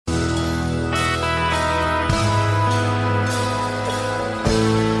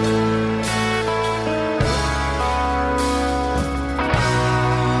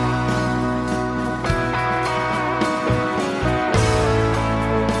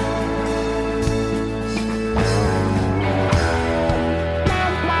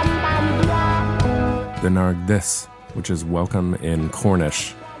Goedendag this, which is welcome in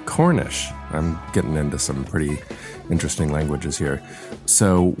Cornish. Cornish. I'm getting into some pretty interesting languages here.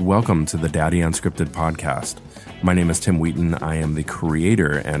 So welcome to the Daddy Unscripted podcast. My name is Tim Wheaton. I am the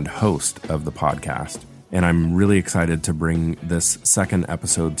creator and host of the podcast. And I'm really excited to bring this second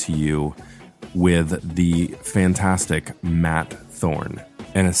episode to you with the fantastic Matt Thorne,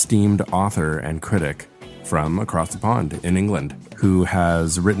 an esteemed author and critic from across the pond in England, who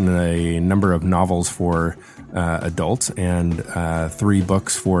has written a number of novels for adults and 3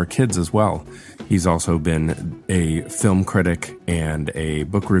 books for kids as well. He's also been a film critic and a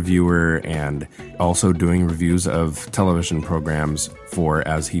book reviewer and also doing reviews of television programs for,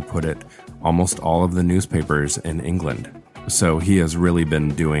 as he put it, almost all of the newspapers in England. So he has really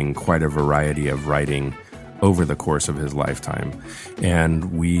been doing quite a variety of writing over the course of his lifetime.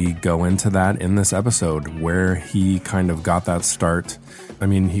 And we go into that in this episode, where he kind of got that start. I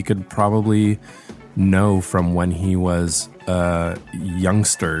mean, he could probably know from when he was a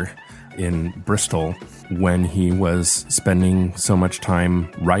youngster in Bristol, when he was spending so much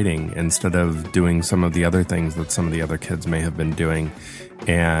time writing instead of doing some of the other things that some of the other kids may have been doing,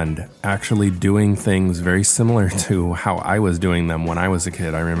 and actually doing things very similar to how I was doing them when I was a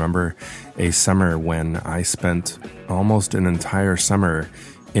kid. I remember a summer when I spent almost an entire summer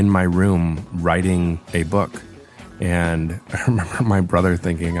in my room writing a book. And I remember my brother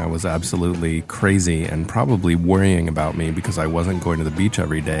thinking I was absolutely crazy and probably worrying about me because I wasn't going to the beach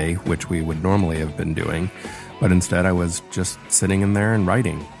every day, which we would normally have been doing. But instead, I was just sitting in there and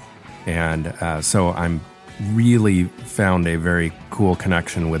writing. And so I'm really found a very cool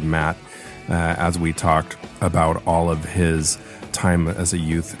connection with Matt as we talked about all of his time as a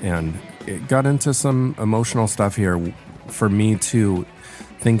youth. And it got into some emotional stuff here for me, too,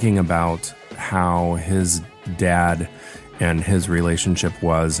 thinking about how his dad and his relationship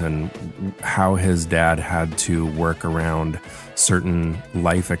was, and how his dad had to work around certain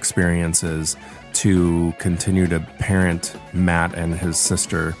life experiences to continue to parent Matt and his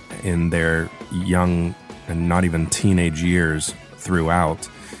sister in their young and not even teenage years throughout.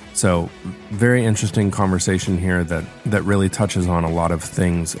 So very interesting conversation here that really touches on a lot of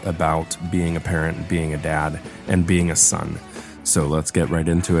things about being a parent, being a dad, and being a son. So let's get right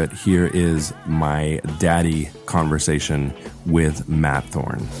into it. Here is my daddy conversation with Matt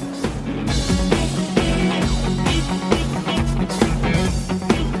Thorne.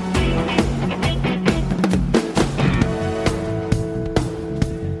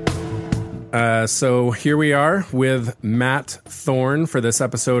 So here we are with Matt Thorne for this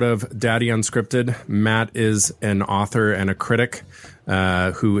episode of Daddy Unscripted. Matt is an author and a critic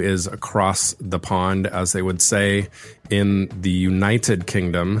who is across the pond, as they would say, in the United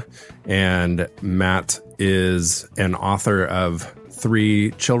Kingdom. And Matt is an author of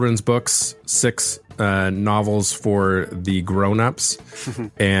 3 children's books, 6 novels for the grown-ups,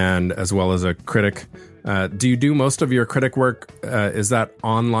 and as well as a critic. Do you do most of your critic work? Is that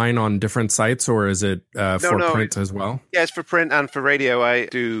online on different sites, or is it print as well? Yeah, it's for print and for radio. I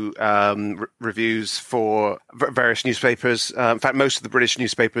do reviews for various newspapers. In fact, most of the British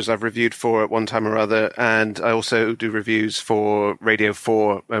newspapers I've reviewed for at one time or other. And I also do reviews for Radio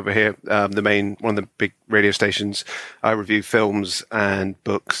 4 over here, one of the big radio stations. I review films and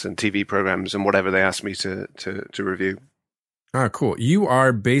books and TV programs and whatever they ask me to review. Oh, cool. You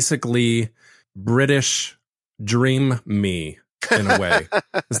are basically British Dream Me, in a way.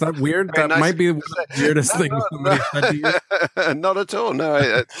 Is that weird? That might be the weirdest thing somebody said to you. Not at all.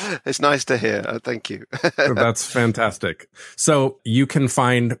 No, it's nice to hear. Thank you. That's fantastic. So you can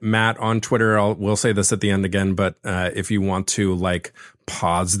find Matt on Twitter. We'll say this at the end again, but if you want to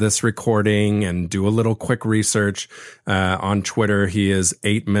pause this recording and do a little quick research on Twitter, he is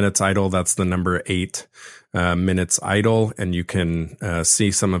 8 Minutes Idle. That's the number 8. Minutes Idle, and you can see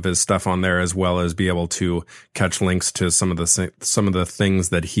some of his stuff on there, as well as be able to catch links to some of the things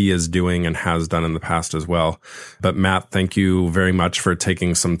that he is doing and has done in the past as well. But Matt, thank you very much for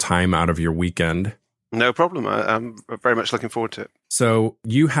taking some time out of your weekend. No problem. I'm very much looking forward to it. So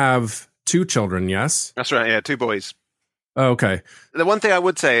you have 2 children, yes? That's right. Yeah, 2 boys. Oh, okay. The one thing I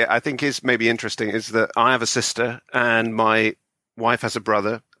would say I think is maybe interesting is that I have a sister and my wife has a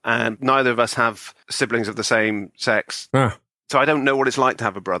brother. And neither of us have siblings of the same sex. So I don't know what it's like to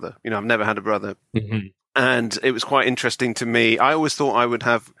have a brother. I've never had a brother. Mm-hmm. And it was quite interesting to me. I always thought I would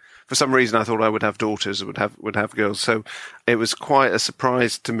have, for some reason, I thought I would have daughters, would have girls. So it was quite a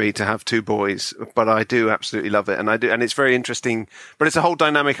surprise to me to have 2 boys, but I do absolutely love it. And it's very interesting, but it's a whole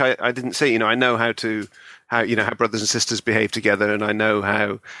dynamic I didn't see. I know how brothers and sisters behave together, and I know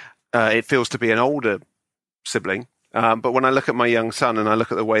how it feels to be an older sibling. But when I look at my young son and I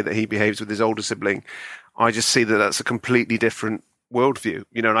look at the way that he behaves with his older sibling, I just see that that's a completely different worldview,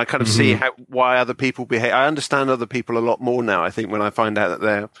 you know, and I kind of see why other people behave. I understand other people a lot more now, I think, when I find out that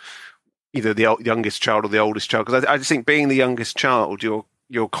they're either the youngest child or the oldest child, because I just think being the youngest child,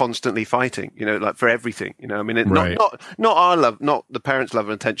 you're constantly fighting, you know, like for everything, you know. I mean, not our love, not the parents' love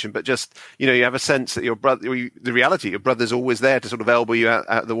and attention, but just, you know, you have a sense that your brother, the reality, your brother's always there to sort of elbow you out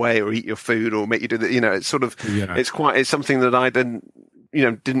of the way or eat your food or make you do that. You know, it's sort of, it's something that I didn't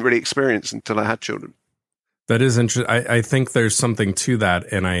really experience until I had children. That is interesting. I think there's something to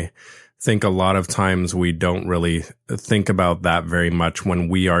that. And I think a lot of times we don't really think about that very much when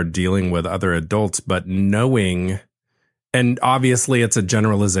we are dealing with other adults, but knowing, and obviously it's a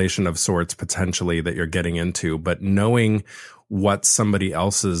generalization of sorts potentially that you're getting into, but knowing what somebody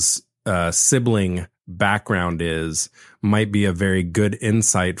else's sibling background is might be a very good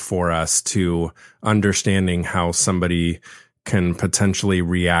insight for us to understanding how somebody can potentially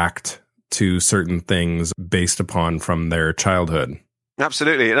react to certain things based upon from their childhood.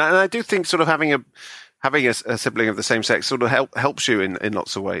 Absolutely. And I do think sort of having a sibling of the same sex sort of helps you in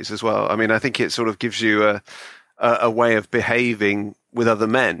lots of ways as well. I mean, I think it sort of gives you a way of behaving with other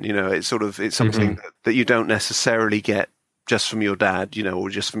men. You know, it's something that you don't necessarily get just from your dad, you know, or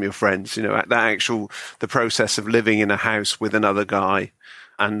just from your friends. You know, the process of living in a house with another guy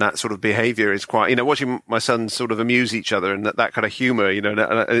and that sort of behavior is quite, you know, watching my sons sort of amuse each other and that kind of humor, you know,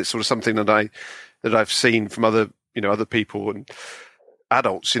 and it's sort of something that I've seen from other people and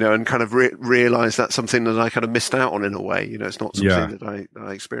adults, you know, and kind of realize that's something that I kind of missed out on in a way. You know, it's not something that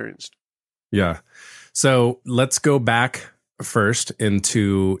I experienced. Yeah. So let's go back first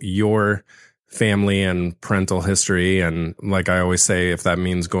into your family and parental history. And like I always say, if that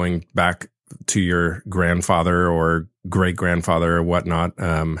means going back to your grandfather or great grandfather or whatnot,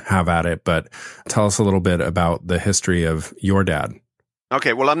 have at it. But tell us a little bit about the history of your dad.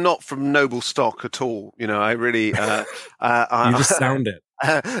 Okay, well, I'm not from noble stock at all. You know, I really. You just sound it.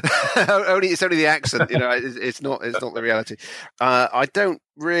 It's only the accent. You know, it's not the reality. I don't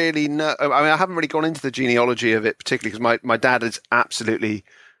really know. I mean, I haven't really gone into the genealogy of it particularly because my dad is absolutely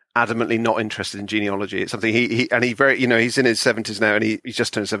adamantly not interested in genealogy. It's something he's in his 70s now, and he's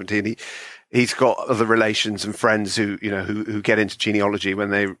just turned 70, and he's got other relations and friends who get into genealogy when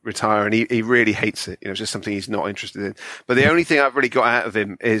they retire, and he really hates it. You know, it's just something he's not interested in. But the only thing I've really got out of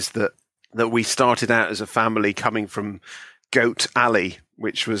him is that we started out as a family coming from Goat Alley,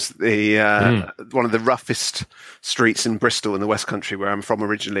 which was the one of the roughest streets in Bristol in the West Country, where I'm from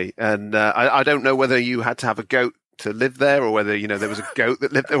originally. And I don't know whether you had to have a goat to live there, or whether, you know, there was a goat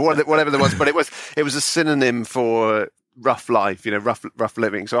that lived there, whatever there was, but it was a synonym for rough life, you know, rough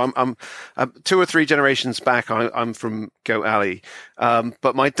living. So I'm 2 or 3 generations back. I'm from Goat Alley,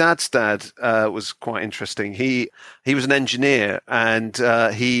 but my dad's dad was quite interesting. He was an engineer, and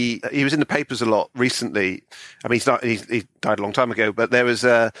he was in the papers a lot recently. I mean, he died a long time ago, but there was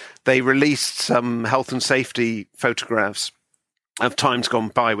they released some health and safety photographs of times gone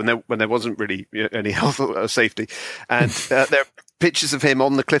by when there wasn't really any health or safety, and there are pictures of him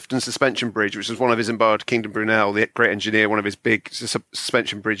on the Clifton Suspension Bridge, which was one of his embarked Kingdom Brunel, the great engineer, one of his big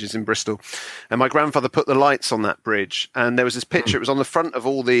suspension bridges in Bristol. And my grandfather put the lights on that bridge, and there was this picture. It was on the front of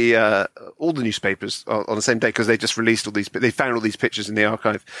all the newspapers on the same day, because they just released all these. They found all these pictures in the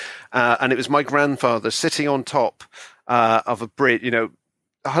archive, and it was my grandfather sitting on top of a bridge, you know,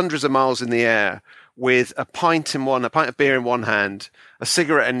 hundreds of miles in the air, with a pint of beer in one hand, a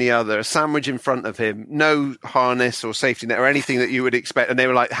cigarette in the other, a sandwich in front of him, no harness or safety net or anything that you would expect. And they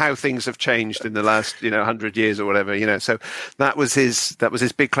were like, how things have changed in the last, 100 years or whatever, you know. So that was his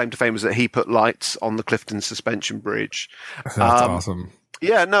big claim to fame, was that he put lights on the Clifton Suspension Bridge. That's awesome.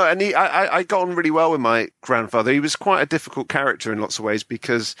 Yeah, no, and I got on really well with my grandfather. He was quite a difficult character in lots of ways,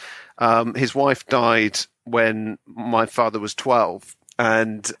 because his wife died when my father was 12.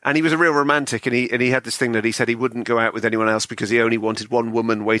 And he was a real romantic, and he had this thing that he said he wouldn't go out with anyone else because he only wanted one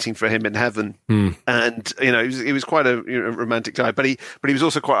woman waiting for him in heaven. And he was quite a romantic guy, but he was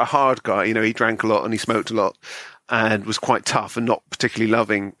also quite a hard guy. You know, he drank a lot and he smoked a lot, and was quite tough and not particularly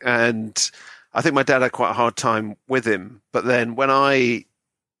loving. And I think my dad had quite a hard time with him. But then when I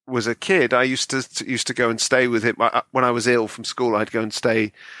was a kid, I used to go and stay with him. When I was ill from school, I'd go and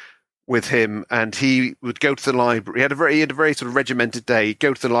stay with him, and he would go to the library. He had a very sort of regimented day. He'd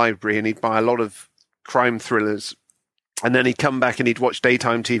go to the library and he'd buy a lot of crime thrillers, and then he'd come back and he'd watch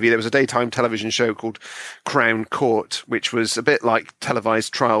daytime TV. There was a daytime television show called Crown Court, which was a bit like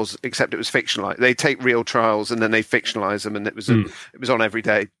televised trials, except it was fictionalized. They take real trials and then they fictionalize them, and it was on every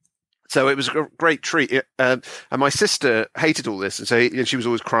day. So it was a great treat. And my sister hated all this. And so she was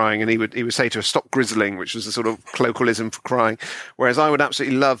always crying, and he would say to her, "Stop grizzling," which was a sort of colloquialism for crying. Whereas I would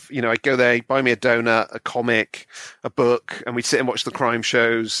absolutely love, I'd go there, he'd buy me a donut, a comic, a book, and we'd sit and watch the crime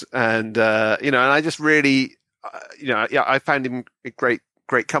shows. And, and I just really, I found him a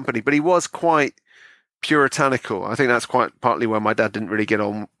great company, but he was quite puritanical. I think that's quite partly why my dad didn't really get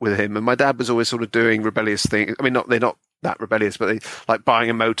on with him. And my dad was always sort of doing rebellious things. I mean, they're not that rebellious, but they like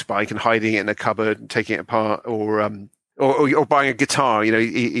buying a motorbike and hiding it in a cupboard and taking it apart, or buying a guitar.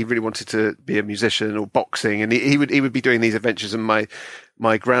 He really wanted to be a musician, or boxing, and he would be doing these adventures. And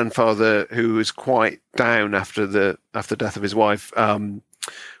my grandfather, who was quite down after the death of his wife,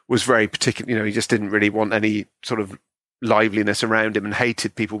 was very particular. He just didn't really want any sort of liveliness around him and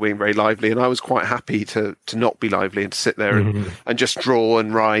hated people being very lively. And I was quite happy to not be lively and to sit there and just draw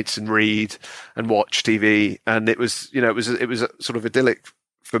and write and read and watch TV. And it was a sort of idyllic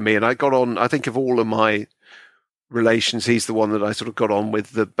for me. And I got on, I think of all of my relations, he's the one that I sort of got on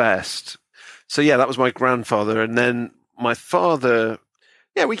with the best. So yeah, that was my grandfather. And then my father,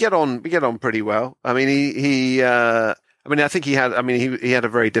 yeah, we get on pretty well. I mean, I think he had a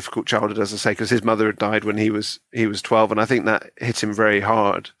very difficult childhood, as I say, because his mother had died when he was 12, and I think that hit him very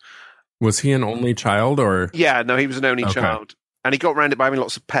hard. Was he an only child, or? Yeah, no, he was an only child, and he got around it by having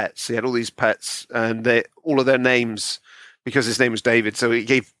lots of pets. He had all these pets, and all of their names, because his name was David, so he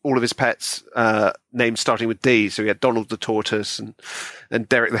gave all of his pets names starting with D. So he had Donald the tortoise, and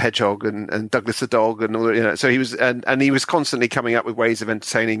Derek the hedgehog, and Douglas the dog, and all. So he was, and he was constantly coming up with ways of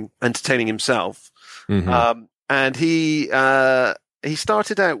entertaining himself. Mm-hmm. And he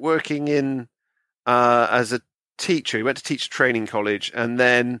started out working in as a teacher. He went to teacher training college, and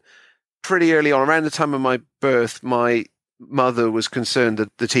then pretty early on, around the time of my birth, my mother was concerned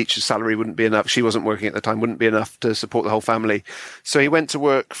that the teacher's salary wouldn't be enough. She wasn't working at the time, wouldn't be enough to support the whole family. So he went to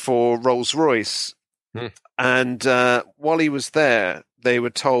work for Rolls-Royce. And while he was there, they were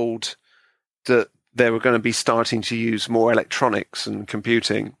told that they were going to be starting to use more electronics and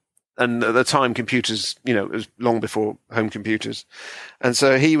computing. And at the time, computers, it was long before home computers. And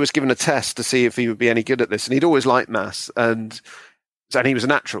so he was given a test to see if he would be any good at this. And he'd always liked maths. And he was a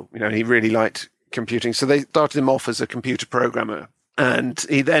natural, he really liked computing. So they started him off as a computer programmer. And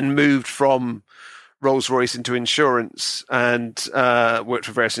he then moved from Rolls-Royce into insurance and worked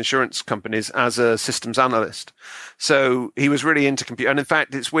for various insurance companies as a systems analyst. So he was really into computer. And in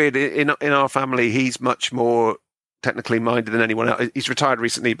fact, it's weird. In our family, he's much more technically minded than anyone else. He's retired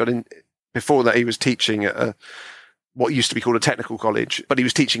recently, but before that, he was teaching at what used to be called a technical college, but he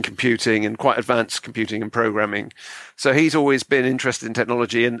was teaching computing and quite advanced computing and programming. So he's always been interested in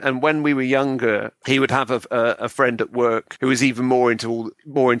technology. And when we were younger, he would have a friend at work who was even more into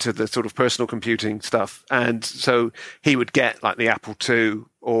the sort of personal computing stuff. And so he would get like the Apple II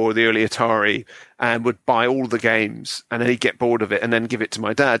or the early Atari and would buy all the games, and then he'd get bored of it and then give it to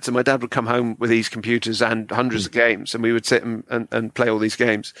my dad. So my dad would come home with these computers and hundreds of games, and we would sit and play all these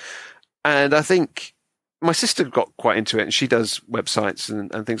games. And I think my sister got quite into it, and she does websites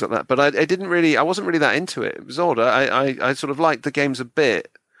and things like that. But I wasn't really that into it. It was odd. I sort of liked the games a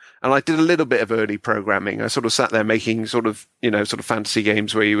bit, and I did a little bit of early programming. I sort of sat there making sort of fantasy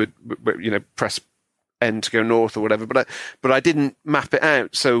games where you would, press N to go north or whatever. But I didn't map it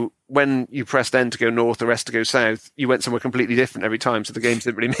out. So when you pressed N to go north or S to go south, you went somewhere completely different every time. So the games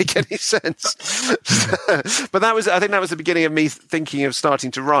didn't really make any sense. But I think that was the beginning of me thinking of starting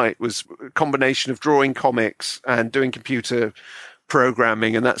to write, was a combination of drawing comics and doing computer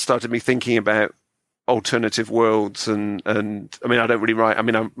programming. And that started me thinking about alternative worlds. And I mean, I don't really write. I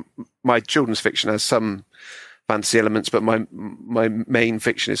mean, my children's fiction has some fantasy elements, but my main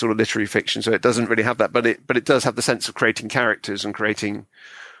fiction is sort of literary fiction, so it doesn't really have that, but it does have the sense of creating characters and creating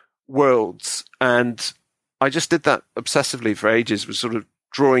worlds. And I just did that obsessively for ages, was sort of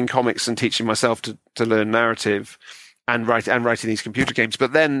drawing comics and teaching myself to learn narrative and writing these computer games.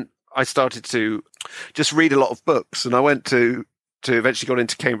 But then I started to just read a lot of books, and I went to eventually got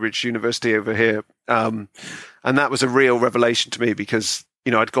into Cambridge University over here, and that was a real revelation to me, because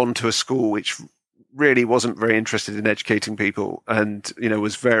I'd gone to a school which really wasn't very interested in educating people, and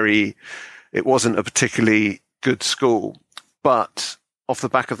it wasn't a particularly good school. But off the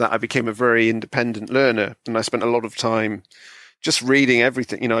back of that, I became a very independent learner, and I spent a lot of time just reading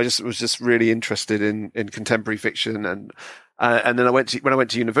everything. I was just really interested in contemporary fiction, and then when I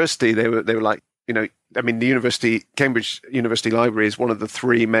went to university, they were like, the Cambridge University Library is one of the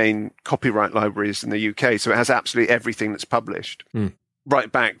three main copyright libraries in the UK, so it has absolutely everything that's published.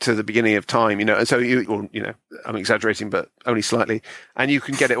 right back to the beginning of time, and so I'm exaggerating, but only slightly, and you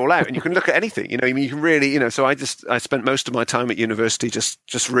can get it all out and you can look at anything, you can really, so I spent most of my time at university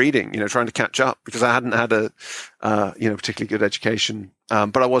just reading, trying to catch up because I hadn't had a, particularly good education.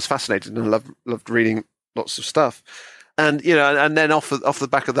 But I was fascinated and loved reading lots of stuff. And, and then off the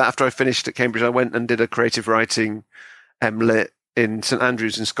back of that, after I finished at Cambridge, I went and did a creative writing MLit in St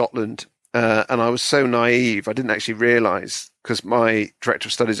Andrews in Scotland. And I was so naive, I didn't actually realise, because my director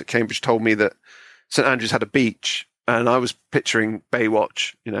of studies at Cambridge told me that St Andrews had a beach, and I was picturing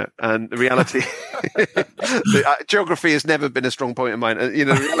Baywatch, and the reality, geography has never been a strong point of mine. The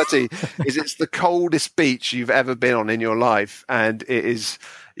reality is it's the coldest beach you've ever been on in your life, and it is,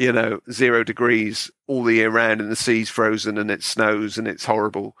 0 degrees all the year round, and the sea's frozen and it snows and it's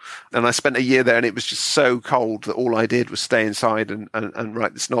horrible. And I spent a year there and it was just so cold that all I did was stay inside and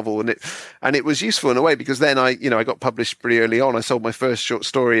write this novel. And it was useful in a way because then I got published pretty early on. I sold my first short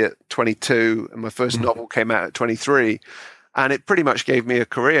story at 22 and my first novel came out at 23, and it pretty much gave me a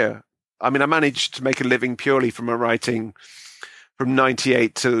career. I mean, I managed to make a living purely from my writing from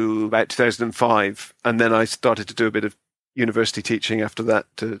 98 to about 2005. And then I started to do a bit of university teaching after that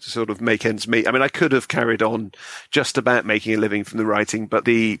to sort of make ends meet. I mean, I could have carried on just about making a living from the writing, but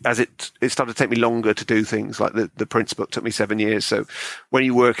as it started to take me longer to do things like the Prince book took me 7 years. So when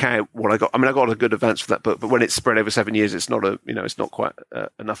you work out what I got a good advance for that book, but when it's spread over 7 years, it's not it's not quite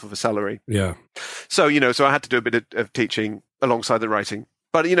enough of a salary. Yeah. So, so I had to do a bit of teaching alongside the writing,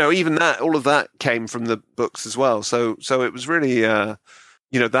 but even that, all of that came from the books as well. So it was really,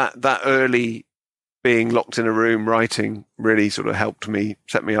 that early being locked in a room writing really sort of helped me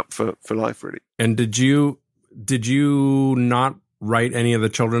set me up for life, really. And did you not write any of the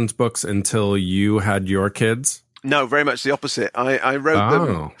children's books until you had your kids? No, very much the opposite. I wrote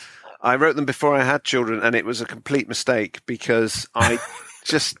them. I wrote them before I had children, and it was a complete mistake because I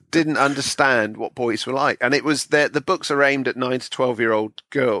just didn't understand what boys were like. And it was the books are aimed at 9 to 12-year-old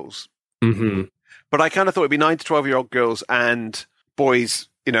girls. Mm-hmm. But I kind of thought it'd be 9 to 12-year-old girls and boys,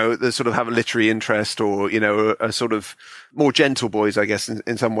 that sort of have a literary interest or, a sort of more gentle boys, I guess,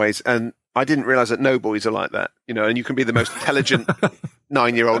 in some ways. And I didn't realize that no boys are like that, and you can be the most intelligent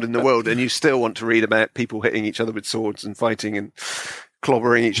 9-year-old in the world and you still want to read about people hitting each other with swords and fighting and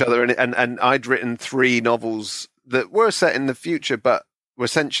clobbering each other. And I'd written 3 novels that were set in the future, but were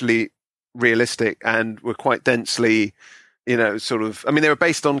essentially realistic and were quite densely, they were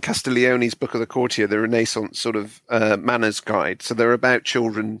based on Castiglione's Book of the Courtier, the Renaissance sort of manners guide. So they're about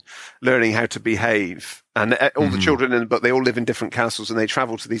children learning how to behave. And all the children in the book, they all live in different castles and they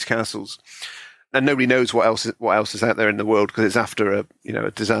travel to these castles. And nobody knows what else is out there in the world because it's after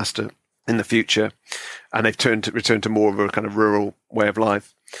a disaster in the future. And they've returned to more of a kind of rural way of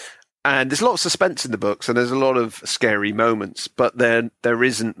life. And there's a lot of suspense in the books and there's a lot of scary moments, but there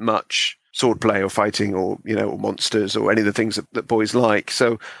isn't much swordplay or fighting or or monsters or any of the things that boys like.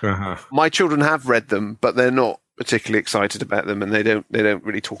 So my children have read them, but they're not particularly excited about them, and they don't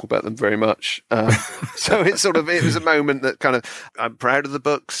really talk about them very much. So it was a moment that kind of, I'm proud of the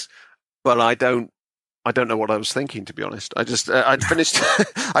books, but I don't know what I was thinking, to be honest. I'd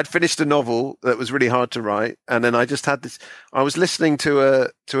finished a novel that was really hard to write, and then I just had this. I was listening to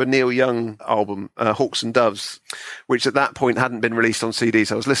a Neil Young album, Hawks and Doves, which at that point hadn't been released on CD.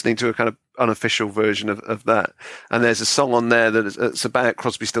 So I was listening to a kind of unofficial version of that, and there's a song on there that's about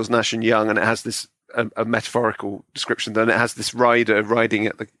Crosby, Stills, Nash and Young, and it has this a metaphorical description. Then it has this rider arriving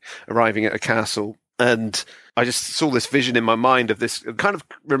at a castle. And I just saw this vision in my mind of this kind of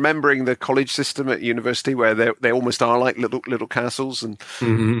remembering the college system at university where they almost are like little castles, and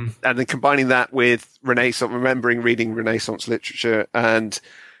then combining that with Renaissance, remembering reading Renaissance literature, and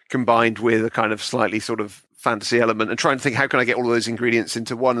combined with a kind of slightly sort of fantasy element, and trying to think, how can I get all of those ingredients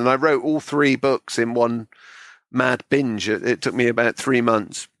into one? And I wrote all 3 books in one mad binge. It took me about 3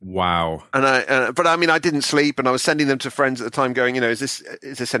 months. Wow. And but I didn't sleep, and I was sending them to friends at the time going, is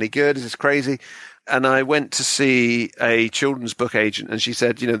this any good? Is this crazy? And I went to see a children's book agent, and she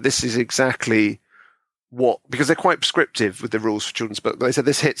said, this is exactly because they're quite prescriptive with the rules for children's books. They said,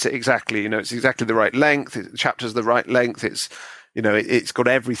 this hits it exactly, it's exactly the right length. The chapters are the right length. It's, it's got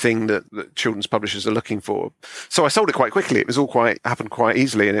everything that children's publishers are looking for. So I sold it quite quickly. It was all happened quite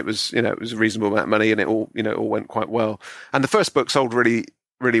easily, and it was, it was a reasonable amount of money, and it all went quite well. And the first book sold really,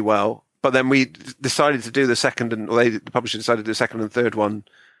 really well. But then we decided to do the second, the publisher decided to do the second and third one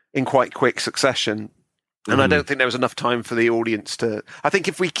in quite quick succession. And I don't think there was enough time for the audience I think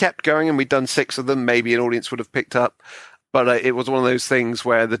if we kept going and we'd done 6 of them, maybe an audience would have picked up. But it was one of those things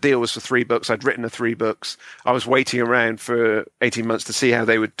where the deal was for 3 books. I'd written 3 books. I was waiting around for 18 months to see how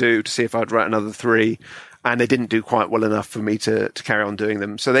they would do, to see if I'd write another 3. and they didn't do quite well enough for me to carry on doing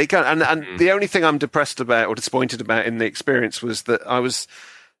them. So they go, and the only thing I'm depressed about or disappointed about in the experience was that I was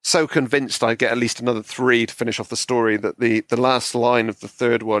so convinced I'd get at least another 3 to finish off the story that the last line of the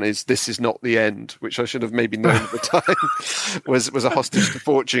third one is "This is not the end," which I should have maybe known at the time was a hostage to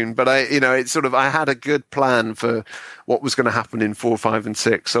fortune. But I had a good plan for what was going to happen in 4, 5, and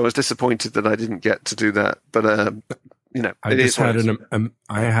 6. So I was disappointed that I didn't get to do that. But I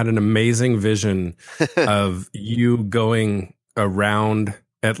had an amazing vision of you going around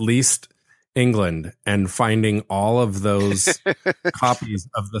at least England and finding all of those copies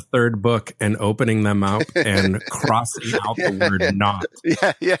of the third book and opening them up and crossing out the word "not"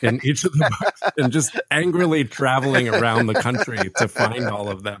 in each of the books and just angrily traveling around the country to find all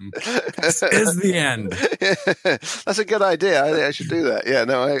of them. This is the end. That's a good idea. I think I should do that. Yeah,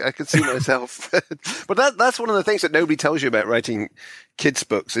 no, I could see myself. But that's one of the things that nobody tells you about writing kids'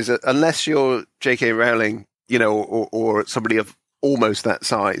 books is that unless you're J.K. Rowling, or somebody of almost that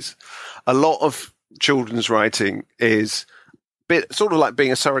size, a lot of children's writing is sort of like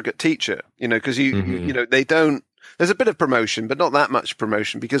being a surrogate teacher, because they don't. There's a bit of promotion, but not that much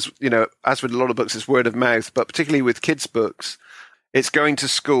promotion because, as with a lot of books, it's word of mouth. But particularly with kids' books, it's going to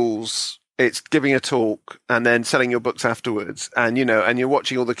schools, it's giving a talk, and then selling your books afterwards. And and you're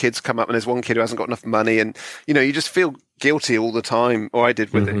watching all the kids come up, and there's one kid who hasn't got enough money, and you just feel guilty all the time. Or I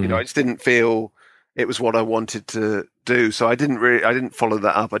did with it. I just didn't feel it was what I wanted to do. So I didn't follow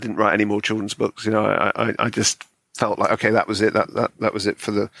that up. I didn't write any more children's books. I just felt like, okay, that was it. That was it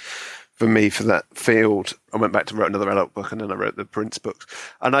for me for that field. I went back to write another adult book, and then I wrote the Prince books.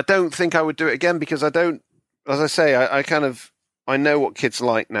 And I don't think I would do it again because I don't, as I say, I know what kids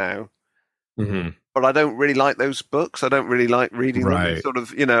like now, but I don't really like those books. I don't really like reading them. Sort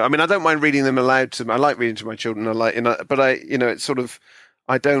of, I don't mind reading them aloud to them. I like reading to my children. It's sort of,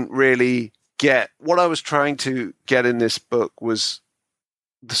 I don't really get what I was trying to get in this book was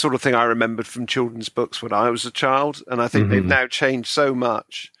the sort of thing I remembered from children's books when I was a child, and I think they've now changed so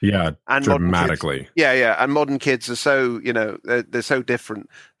much. Yeah, and dramatically. And modern kids are so they're so different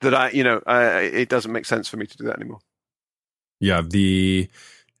that it doesn't make sense for me to do that anymore. Yeah, the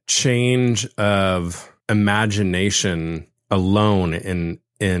change of imagination alone in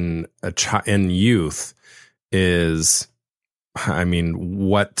youth is.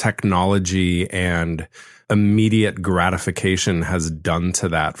 What technology and immediate gratification has done to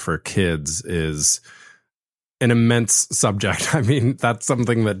that for kids is an immense subject. That's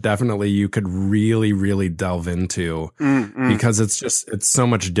something that definitely you could really, really delve into because it's so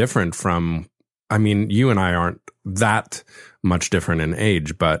much different from, you and I aren't that much different in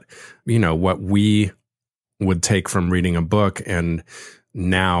age, but what we would take from reading a book and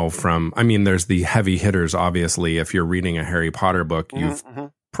now there's the heavy hitters, obviously. If you're reading a Harry Potter book, you've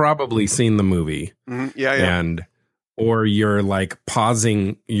probably seen the movie. Or you're like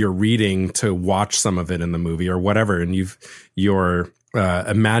pausing your reading to watch some of it in the movie or whatever. And your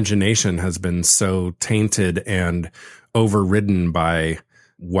imagination has been so tainted and overridden by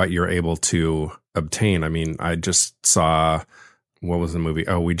what you're able to obtain. I just saw, what was the movie?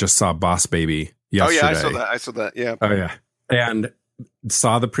 Oh, we just saw Boss Baby yesterday. Oh yeah, I saw that. Yeah. Oh yeah. And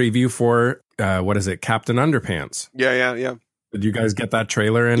saw the preview for what is it, Captain Underpants? Yeah. Did you guys get that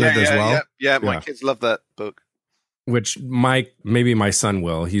trailer in it as well? Yeah. My kids love that book. Which maybe my son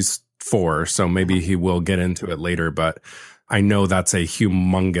will. He's 4, so maybe he will get into it later. But I know that's a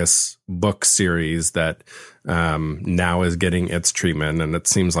humongous book series that now is getting its treatment, and it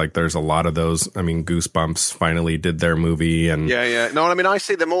seems like there's a lot of those. Goosebumps finally did their movie, and no, I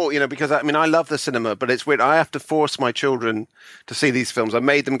see them all, because I love the cinema, but it's weird. I have to force my children to see these films. I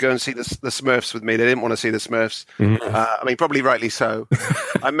made them go and see the Smurfs with me. They didn't want to see the Smurfs. Probably rightly so.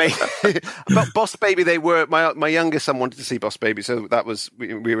 I made but Boss Baby. They were my youngest son wanted to see Boss Baby, so that was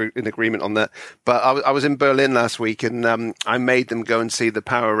we were in agreement on that. But I was in Berlin last week, and I made them go and see the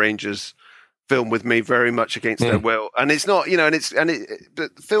Power Rangers film with me very much against their will. And it's not,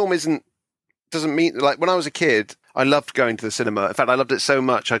 but the film doesn't mean, like, when I was a kid, I loved going to the cinema. In fact, I loved it so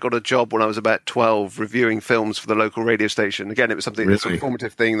much, I got a job when I was about 12 reviewing films for the local radio station. Again, it was something, that's a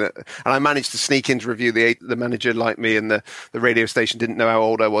formative thing and I managed to sneak in to review the manager liked me, and the radio station didn't know how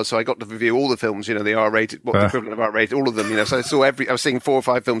old I was. So I got to review all the films, the R-rated, the equivalent of R-rated, all of them, so I saw I was seeing 4 or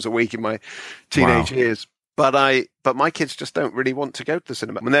 5 films a week in my teenage years. But my kids just don't really want to go to the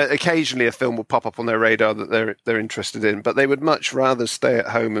cinema. Occasionally a film will pop up on their radar that they're interested in, but they would much rather stay at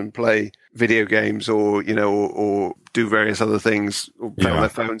home and play video games or do various other things or play on their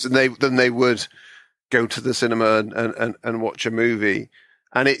phones than they would go to the cinema and watch a movie.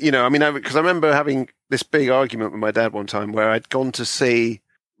 And because I remember having this big argument with my dad one time where I'd gone to see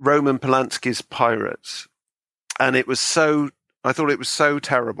Roman Polanski's Pirates, and I thought it was so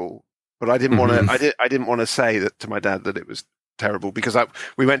terrible, but I didn't want to. I didn't want to say that to my dad that it was terrible, because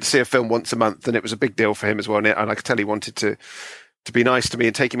we went to see a film once a month, and it was a big deal for him as well. And I could tell he wanted to be nice to me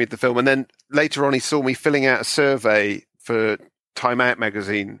and taking me to the film. And then later on, he saw me filling out a survey for Time Out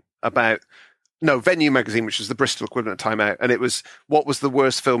magazine Venue magazine, which was the Bristol equivalent of Time Out, and it was, what was the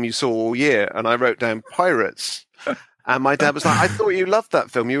worst film you saw all year? And I wrote down Pirates. And my dad was like, I thought you loved that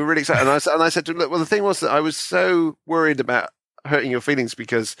film. You were really excited. And I said to him, look, well, the thing was that I was so worried about hurting your feelings,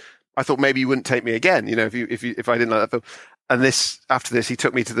 because I thought maybe you wouldn't take me again, if I didn't like that film. And after this, he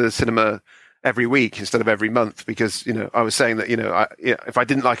took me to the cinema every week instead of every month, because, I was saying that, if I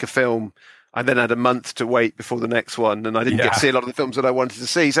didn't like a film, I then had a month to wait before the next one, and I didn't get to see a lot of the films that I wanted to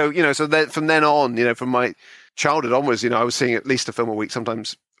see. So, from then on, from my childhood onwards, I was seeing at least a film a week,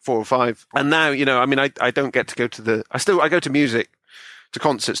 sometimes 4 or 5. And now, I don't get to go to I go to music, to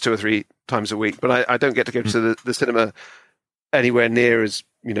concerts 2 or 3 times a week, but I don't get to go to the cinema anywhere near as,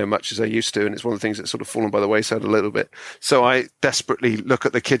 much as I used to. And it's one of the things that's sort of fallen by the wayside a little bit. So I desperately look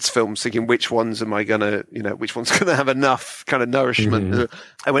at the kids' films thinking, which one's going to have enough kind of nourishment? Mm-hmm.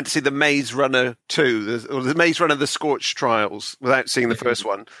 I went to see the Maze Runner 2, the Maze Runner, The Scorched Trials, without seeing the first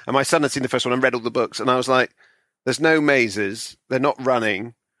one. And my son had seen the first one and read all the books. And I was like, there's no mazes. They're not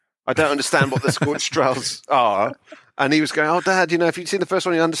running. I don't understand what the Scorched Trials are. And he was going, oh, Dad, if you've seen the first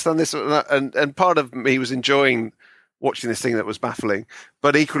one, you understand this. And part of me was enjoying watching this thing that was baffling.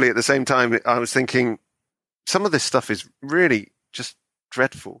 But equally, at the same time, I was thinking, some of this stuff is really just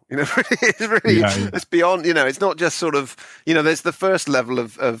dreadful. It's really, it's beyond, it's not just sort of, there's the first level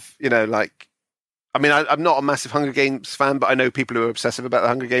of I'm not a massive Hunger Games fan, but I know people who are obsessive about the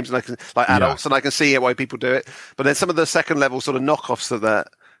Hunger Games, and I can, like adults, and I can see why people do it. But then some of the second level sort of knockoffs of that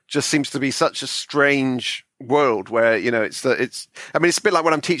just seems to be such a strange world where, it's a bit like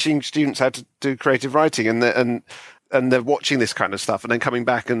when I'm teaching students how to do creative writing, and they're watching this kind of stuff and then coming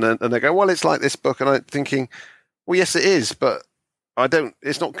back and they go, well, it's like this book. And I'm thinking, well, yes, it is, but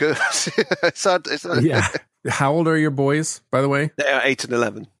it's not good. It's hard. Yeah. How old are your boys, by the way? They are 8 and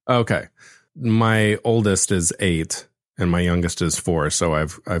 11. Okay. My oldest is 8 and my youngest is 4. So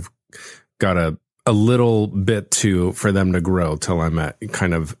I've got a little bit for them to grow till I'm at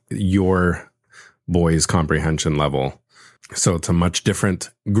kind of your boys' comprehension level. So it's a much different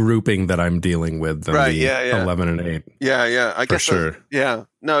grouping that I'm dealing with than 11 and 8. Yeah. I guess sure.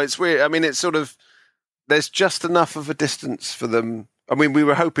 No, it's weird. It's sort of, there's just enough of a distance for them. We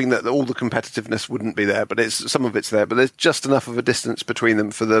were hoping that all the competitiveness wouldn't be there, but some of it's there. But there's just enough of a distance between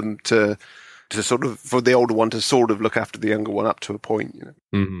them for them to sort of, for the older one to sort of look after the younger one up to a point.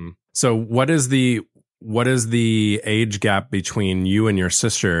 Mm-hmm. So what is the age gap between you and your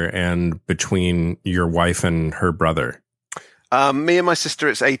sister and between your wife and her brother? Me and my sister,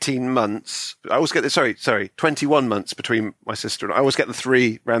 it's 18 months. I always get 21 months between my sister and I always get the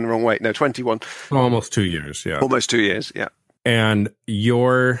 3 round the wrong way. No, 21. Almost 2 years, yeah. Almost 2 years, yeah. And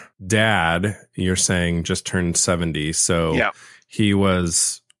your dad, you're saying, just turned 70. So he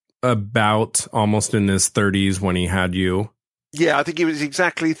was about almost in his 30s when he had you. Yeah, I think he was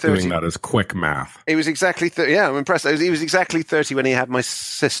exactly 30. Doing that as quick math. He was exactly 30. Yeah, I'm impressed. He was exactly 30 when he had my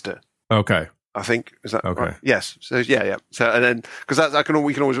sister. Okay. I think, is that okay? Right? Yes. So yeah. So and then because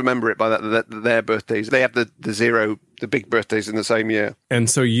we can always remember it by that their birthdays. They have the big birthdays in the same year. And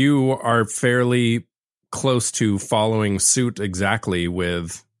so you are fairly close to following suit exactly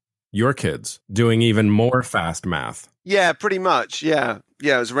with your kids, doing even more fast math. Yeah, pretty much. Yeah,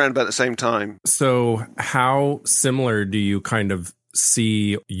 it was around about the same time. So how similar do you kind of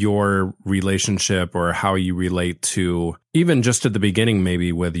see your relationship, or how you relate to, even just at the beginning,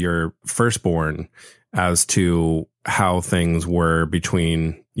 maybe with your firstborn, as to how things were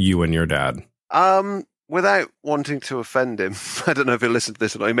between you and your dad? Without wanting to offend him, I don't know if he'll listen to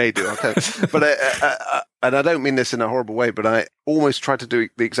this, or he may do. Okay. But and I don't mean this in a horrible way, but I almost tried to do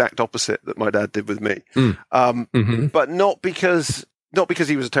the exact opposite that my dad did with me. But not because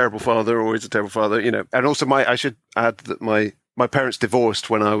he was a terrible father or is a terrible father, And also, I should add that my parents divorced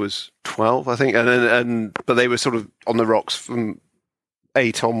when I was 12, I think, but they were sort of on the rocks from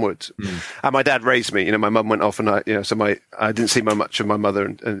 8 onwards. And my dad raised me. My mum went off, and I didn't see much of my mother,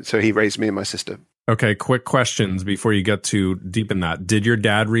 and so he raised me and my sister. Okay, quick questions before you get too deep in that. Did your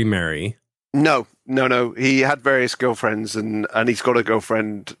dad remarry? No. He had various girlfriends, and he's got a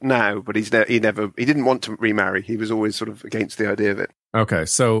girlfriend now, but he didn't want to remarry. He was always sort of against the idea of it. Okay,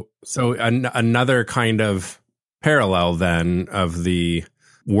 so another kind of parallel then of the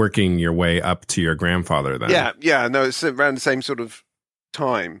working your way up to your grandfather then. Yeah. No, it's around the same sort of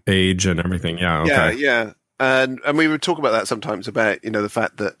time. Age and everything, yeah, okay. Yeah. And we would talk about that sometimes, about, the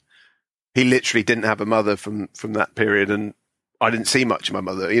fact that he literally didn't have a mother from that period, and I didn't see much of my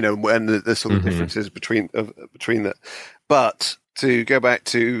mother, and the sort of differences between that. But to go back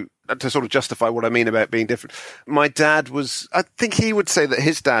to sort of justify what I mean about being different, my dad I think he would say that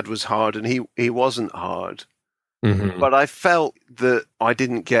his dad was hard, and he wasn't hard. But I felt that I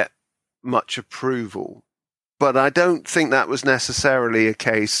didn't get much approval. But I don't think that was necessarily a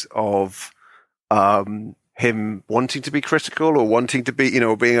case of him wanting to be critical or wanting to be,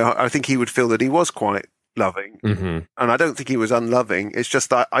 I think he would feel that he was quite loving. And I don't think he was unloving. It's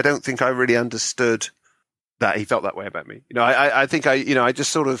just that I don't think I really understood that he felt that way about me. I think I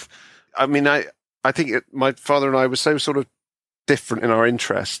just sort of, I think my father and I were so sort of different in our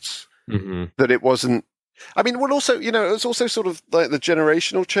interests that it wasn't, it was also sort of like the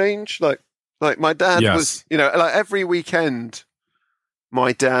generational change. Like my dad was, like every weekend,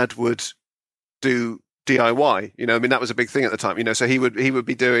 my dad would do DIY. That was a big thing at the time. So he would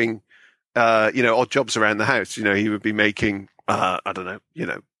be doing, odd jobs around the house. He would be making,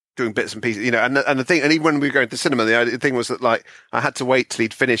 doing bits and pieces. And the thing, and even when we were going to the cinema, the thing was that like I had to wait till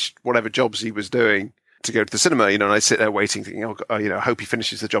he'd finished whatever jobs he was doing to go to the cinema. And I sit there waiting, thinking, I hope he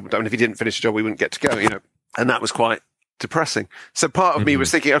finishes the job. And if he didn't finish the job, we wouldn't get to go. And that was quite depressing. So part of me was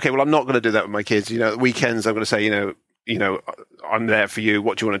thinking, okay, well, I'm not going to do that with my kids. Weekends, I'm going to say, I'm there for you.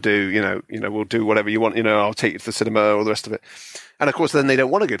 What do you want to do? We'll do whatever you want. I'll take you to the cinema, all the rest of it. And of course, then they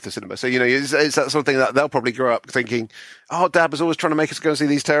don't want to go to the cinema. So, it's that sort of thing that they'll probably grow up thinking, oh, Dad was always trying to make us go and see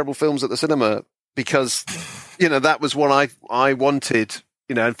these terrible films at the cinema because, that was what I wanted,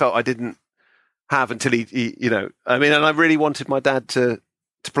 and felt I didn't have until he and I really wanted my dad to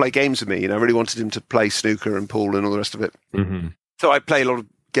play games with me. I really wanted him to play snooker and pool and all the rest of it. So I play a lot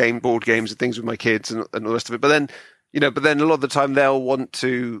of board games and things with my kids and all the rest of it. But then, a lot of the time they'll want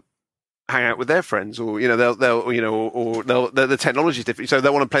to hang out with their friends, or they'll the technology is different, so they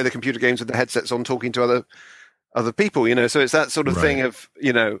want to play the computer games with the headsets on, talking to other people. So it's that sort of thing of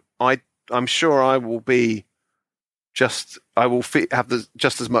I'm sure I will be have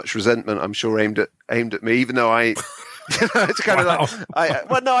just as much resentment, I'm sure, aimed at me, even though I. It's kind of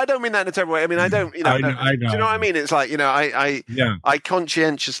like, no, I don't mean that in a terrible way. I don't, I know. Do you know what I mean? It's like, I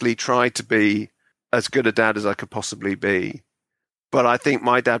conscientiously try to be as good a dad as I could possibly be. But I think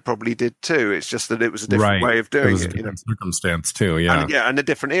my dad probably did too. It's just that it was a different way of doing it. Different circumstance too, and a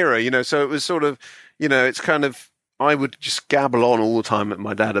different era, So it was sort of, it's kind of, I would just gabble on all the time at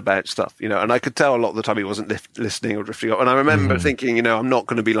my dad about stuff, and I could tell a lot of the time he wasn't listening or drifting off. And I remember thinking, I'm not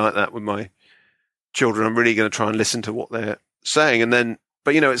going to be like that with my children. I'm really going to try and listen to what they're saying. And then,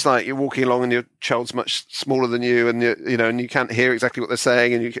 but it's like you're walking along and your child's much smaller than you, and and you can't hear exactly what they're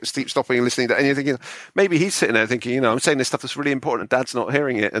saying, and you keep stopping and listening to anything. Maybe he's sitting there thinking, I'm saying this stuff that's really important, and Dad's not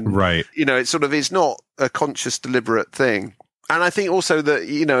hearing it. And it's sort of, it's not a conscious, deliberate thing. And I think also that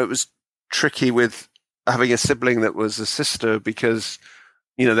it was tricky with having a sibling that was a sister, because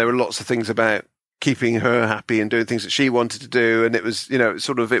there were lots of things about keeping her happy and doing things that she wanted to do, and it was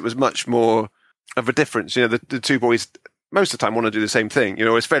it was much more of a difference. The two boys most of the time want to do the same thing.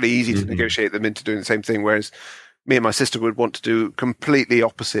 It's fairly easy to negotiate them into doing the same thing, whereas me and my sister would want to do completely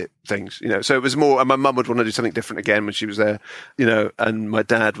opposite things. So it was more, and my mum would want to do something different again when she was there, and my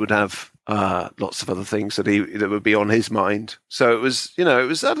dad would have lots of other things that would be on his mind. So it was, I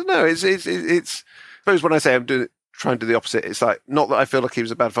don't know, it's I suppose when I say trying to do the opposite, it's like, not that I feel like he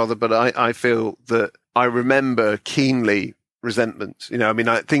was a bad father, but I feel that I remember keenly resentments,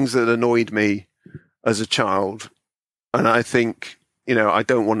 things that annoyed me as a child. And I think, I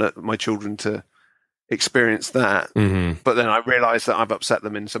don't want my children to experience that. But then I realize that I've upset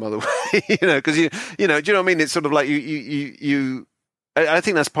them in some other way, because do you know what I mean? It's sort of like I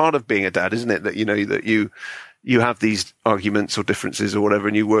think that's part of being a dad, isn't it? That, that you have these arguments or differences or whatever,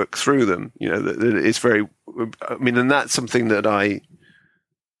 and you work through them, that it's very, and that's something that I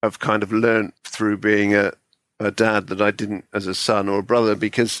have kind of learned through being a dad that I didn't as a son or a brother,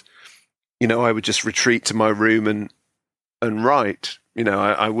 because, I would just retreat to my room and write.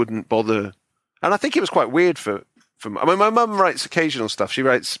 I wouldn't bother. And I think it was quite weird for my mum writes occasional stuff. She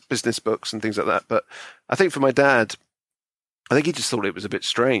writes business books and things like that. But I think for my dad, I think he just thought it was a bit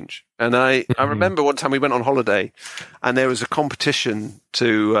strange. And I remember one time we went on holiday, and there was a competition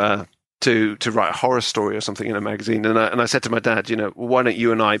to write a horror story or something in a magazine. And I said to my dad, well, why don't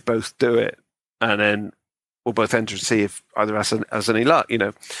you and I both do it, and then we'll both enter and see if either of us has any luck,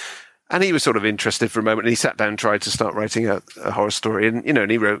 And he was sort of interested for a moment, and he sat down and tried to start writing a horror story, and and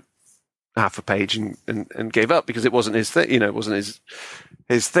he wrote half a page and gave up because it wasn't his thing. It wasn't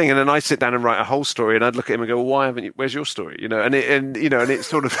his thing. And then I sit down and write a whole story, and I'd look at him and go, "Well, why haven't you? Where's your story?" And it's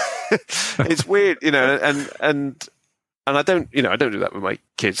sort of it's weird, and And I don't do that with my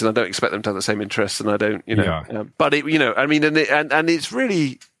kids, and I don't expect them to have the same interests, and I don't, but it, I mean, and it's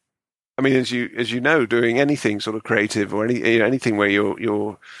really, I mean, as you know, doing anything sort of creative or anything where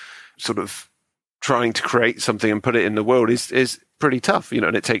you're sort of trying to create something and put it in the world is pretty tough,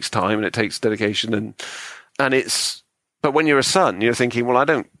 and it takes time and it takes dedication, and it's, but when you're a son, you're thinking, well, I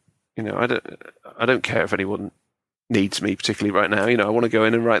don't care if anyone needs me particularly right now. I want to go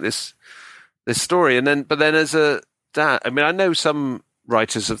in and write this story, but then as a dad, I mean, I know some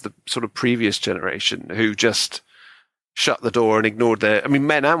writers of the sort of previous generation who just shut the door and ignored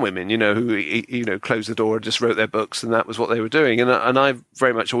men and women, who closed the door and just wrote their books, and that was what they were doing. And I've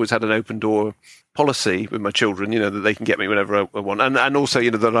very much always had an open door policy with my children, that they can get me whenever I want, and also,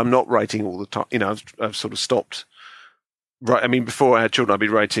 that I'm not writing all the time. I've sort of stopped. Right. I mean, before I had children, I'd be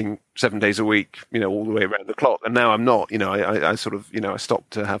writing 7 days a week, all the way around the clock. And now I'm not, I sort of, I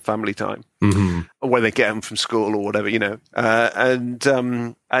stopped to have family time, or when they get home from school or whatever, and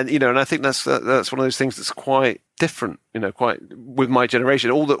I think that's one of those things that's quite different, quite with my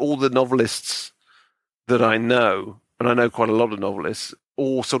generation. All the novelists that I know, and I know quite a lot of novelists,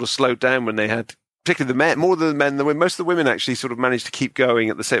 all sort of slowed down when they had, particularly the men, more than the men, the women. Most of the women actually sort of managed to keep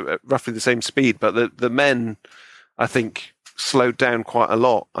going at roughly the same speed, but the men, I think, slowed down quite a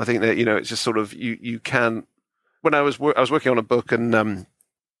lot. I think that, it's just sort of, you can, when I was working on a book, and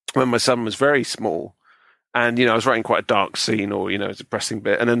when my son was very small, and, I was writing quite a dark scene or, a depressing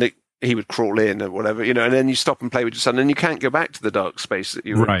bit, and then he would crawl in or whatever, and then you stop and play with your son, and you can't go back to the dark space that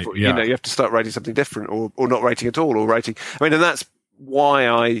you were in. You have to start writing something different, or not writing at all, or writing. I mean, and that's why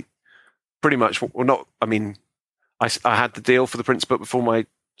I pretty much, well, not, I mean, I had the deal for the Prince book before my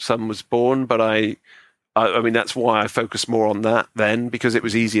son was born, but I mean, that's why I focused more on that then, because it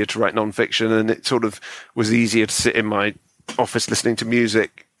was easier to write nonfiction, and it sort of was easier to sit in my office listening to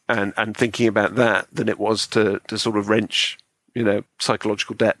music and thinking about that than it was to sort of wrench,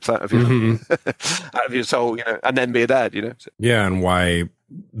 psychological depth out of your out of your soul, and then be a dad, So. Yeah, and why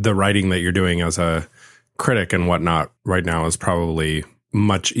the writing that you're doing as a critic and whatnot right now is probably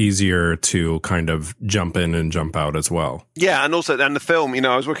much easier to kind of jump in and jump out as well. Yeah, and also, and the film,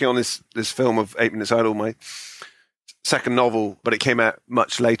 I was working on this film of 8 Minutes Idle, my second novel, but it came out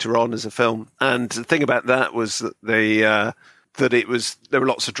much later on as a film. And the thing about that was that there were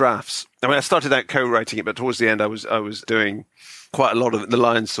lots of drafts. I mean, I started out co-writing it, but towards the end I was doing quite a lot of it, the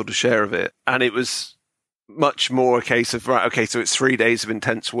lion's sort of share of it. And it was much more a case of, right, okay, so it's 3 days of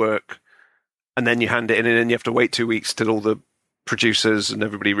intense work, and then you hand it in, and then you have to wait 2 weeks till all the producers and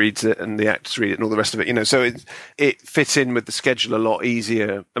everybody reads it and the actors read it and all the rest of it, so it fits in with the schedule a lot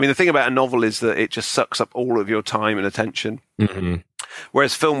easier. I mean, the thing about a novel is that it just sucks up all of your time and attention. Mm-hmm.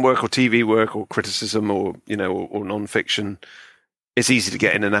 Whereas film work or TV work or criticism or non-fiction, it's easy to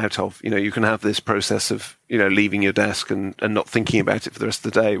get in and out of. You can have this process of, leaving your desk and not thinking about it for the rest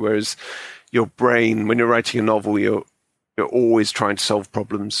of the day. Whereas your brain, when you're writing a novel, you're always trying to solve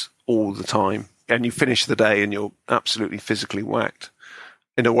problems all the time. And you finish the day and you're absolutely physically whacked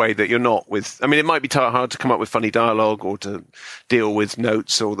in a way that you're not with. I mean, it might be hard to come up with funny dialogue or to deal with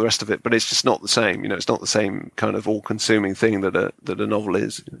notes or the rest of it, but it's just not the same. It's not the same kind of all-consuming thing that a novel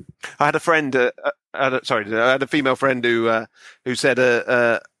is. I had a friend, I had a female friend who said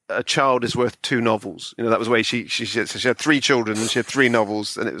a child is worth 2 novels. That was the way she had 3 children and she had 3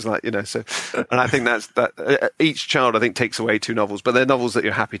 novels, and it was like, so, and I think that each child, I think, takes away 2 novels, but they're novels that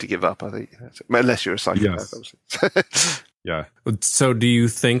you're happy to give up, I think, unless you're a psychopath. Yes. Yeah. So do you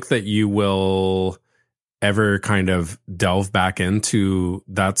think that you will ever kind of delve back into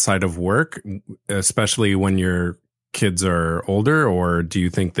that side of work, especially when your kids are older, or do you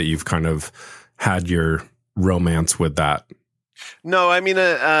think that you've kind of had your romance with that? No, I mean,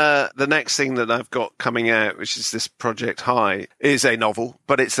 the next thing that I've got coming out, which is this Project High, is a novel,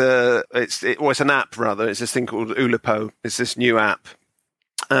 but it's an app rather. It's this thing called Oulipo. It's this new app,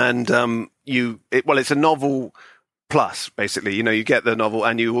 and it's a novel plus, basically. You get the novel,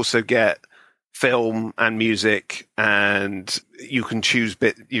 and you also get film and music, and you can choose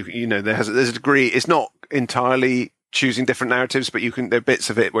there's a degree. It's not entirely choosing different narratives, but there are bits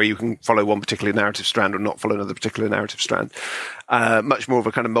of it where you can follow one particular narrative strand or not follow another particular narrative strand. Much more of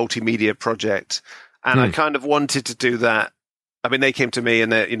a kind of multimedia project. And I kind of wanted to do that. I mean, they came to me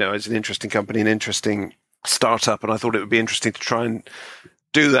and it's an interesting company, an interesting startup. And I thought it would be interesting to try and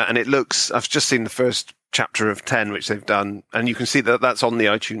do that. And I've just seen the first chapter of 10, which they've done. And you can see that that's on the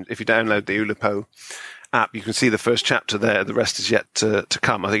iTunes. If you download the Oulipo app, you can see the first chapter there. The rest is yet to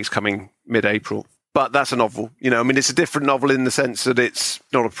come. I think it's coming mid-April. But that's a novel. It's a different novel in the sense that it's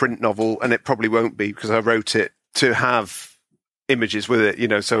not a print novel, and it probably won't be because I wrote it to have images with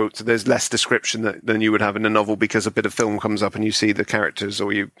it, so there's less description than you would have in a novel, because a bit of film comes up and you see the characters,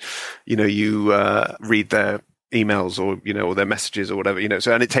 or you read their emails, or their messages or whatever,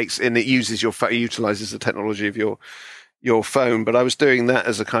 so, and it uses it utilizes the technology of your phone. But I was doing that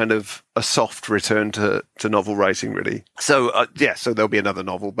as a kind of a soft return to novel writing, really. So so there'll be another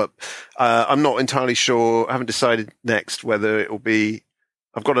novel, but I'm not entirely sure. I haven't decided next whether it will be.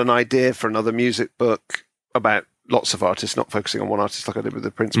 I've got an idea for another music book about lots of artists, not focusing on one artist like I did with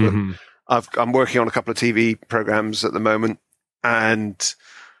the Prince book. I'm working on a couple of TV programs at the moment, and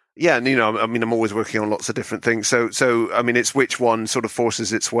I'm always working on lots of different things. So I mean, it's which one sort of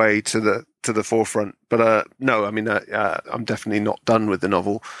forces its way to the forefront. But no, I mean, I'm definitely not done with the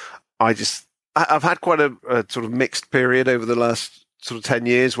novel. I've had quite a sort of mixed period over the last sort of 10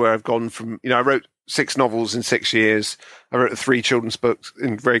 years, where I've gone from, I wrote 6 novels in 6 years. I wrote 3 children's books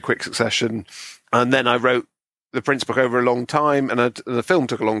in very quick succession, and then I wrote the Prince book over a long time, and the film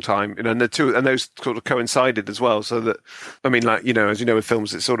took a long time, and those sort of coincided as well. So that, I mean, like, as you know, with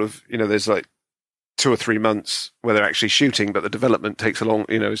films, it's sort of, there's like 2 or 3 months where they're actually shooting, but the development takes a long,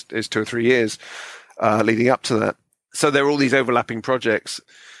 is 2 or 3 years leading up to that. So there were all these overlapping projects,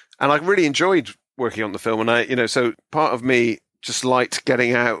 and I really enjoyed working on the film. And so part of me just liked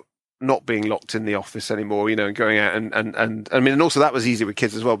getting out, not being locked in the office anymore, and going out and I mean, and also that was easy with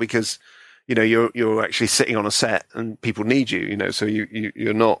kids as well, because you're actually sitting on a set and people need you, so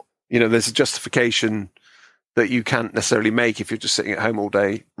you're not, there's a justification that you can't necessarily make if you're just sitting at home all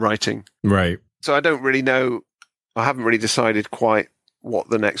day writing. Right. So I don't really know. I haven't really decided quite what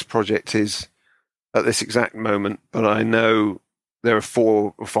the next project is at this exact moment, but I know there are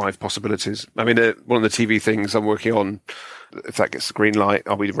 4 or 5 possibilities. I mean, one of the TV things I'm working on, if that gets the green light,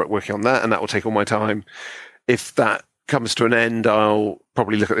 I'll be working on that, and that will take all my time. If that comes to an end, I'll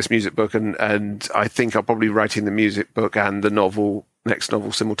probably look at this music book, and I think I'll probably be writing the music book and the next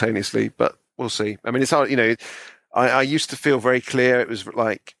novel simultaneously, but we'll see. I mean, it's hard, I used to feel very clear. It was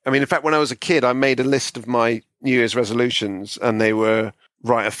like, I mean, in fact, when I was a kid, I made a list of my New Year's resolutions, and they were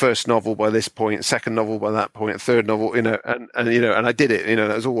write a first novel by this point, second novel by that point, a third novel, and I did it,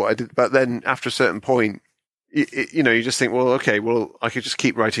 that was all what I did. But then after a certain point, you just think, well, okay, well, I could just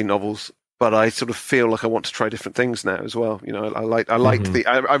keep writing novels. But I sort of feel like I want to try different things now as well. I liked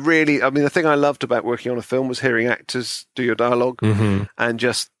the thing I loved about working on a film was hearing actors do your dialogue, and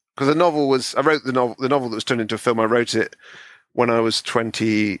just because I wrote the novel that was turned into a film. I wrote it when I was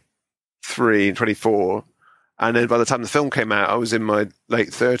 23 and 24. And then by the time the film came out, I was in my late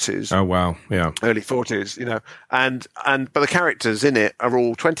 30s. Oh, wow. Yeah. Early 40s, but the characters in it are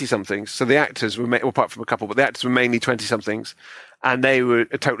all 20-somethings. So the actors were, apart from a couple, but the actors were mainly 20-somethings. And they were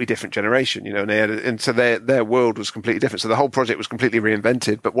a totally different generation, and so their world was completely different. So the whole project was completely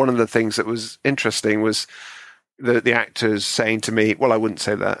reinvented. But one of the things that was interesting was the actors saying to me, well, I wouldn't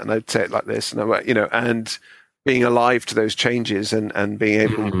say that. And I'd say it like this. And and being alive to those changes and being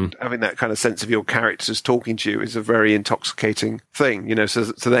able, having that kind of sense of your characters talking to you is a very intoxicating thing,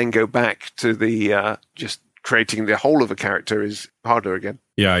 so to then go back to the, just creating the whole of a character is harder again.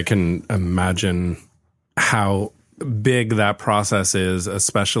 Yeah. I can imagine how big that process is,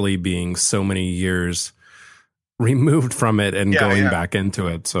 especially being so many years removed from it and going back into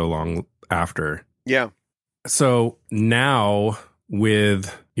it so long after. Yeah. So now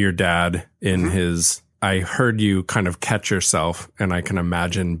with your dad in his, I heard you kind of catch yourself, and I can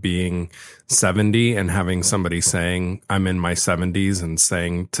imagine being 70 and having somebody saying, I'm in my 70s, and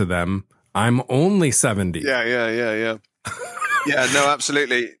saying to them, I'm only 70. Yeah. Yeah, no,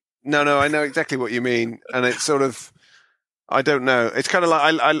 absolutely. No, I know exactly what you mean. And it's sort of, I don't know. It's kind of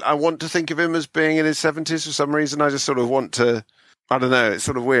like, I want to think of him as being in his 70s for some reason. I just sort of want to, I don't know. It's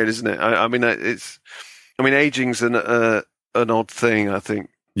sort of weird, isn't it? I mean, aging's an odd thing, I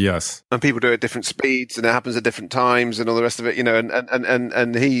think. Yes. And people do it at different speeds, and it happens at different times and all the rest of it,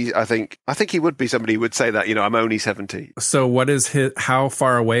 and he, I think he would be somebody who would say that, I'm only 70. So what is how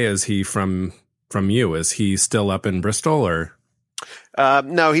far away is he from you? Is he still up in Bristol, or?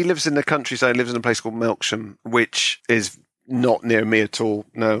 No, he lives in the countryside. He lives in a place called Melksham, which is not near me at all.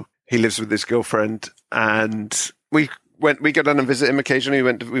 No, he lives with his girlfriend, and we go down and visit him occasionally.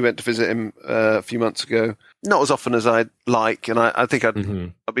 We went to visit him a few months ago. Not as often as I'd like, and I think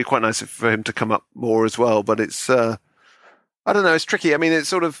it'd be quite nice for him to come up more as well. But it's I don't know. It's tricky. I mean, it's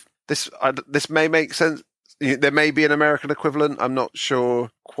sort of this may make sense. There may be an American equivalent. I'm not sure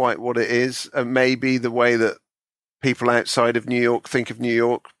quite what it is. Maybe the way that people outside of New York think of New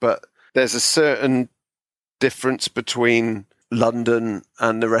York, but there's a certain difference between London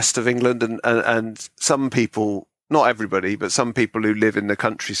and the rest of England, and some people, not everybody, but some people who live in the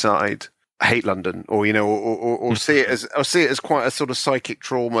countryside hate London, or see it as quite a sort of psychic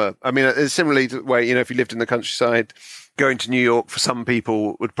trauma. I mean, it's similarly to where, if you lived in the countryside, going to New York for some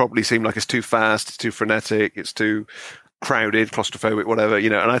people would probably seem like it's too fast, it's too frenetic, it's too crowded, claustrophobic, whatever,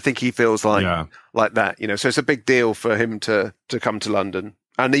 and I think he feels like that, so it's a big deal for him to come to London,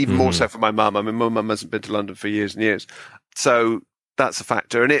 and even more so for my mum. I mean, my mum hasn't been to London for years and years, so that's a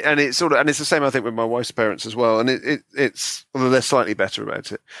factor, and it's the same, I think, with my wife's parents as well, and it's although they're slightly better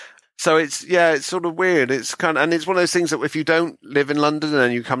about it. So it's sort of weird. It's and it's one of those things that if you don't live in London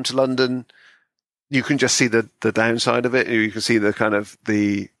and you come to London, you can just see the downside of it. You can see the kind of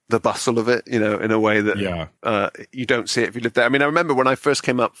the bustle of it, in a way that you don't see it if you live there. I mean, I remember when I first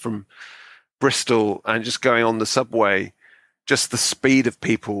came up from Bristol and just going on the subway, just the speed of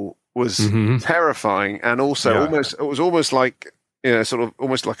people was terrifying, and also it was almost like, sort of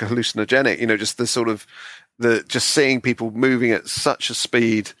almost like a hallucinogenic, just the sort of just seeing people moving at such a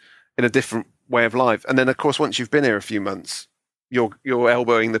speed in a different way of life. And then, of course, once you've been here a few months, you're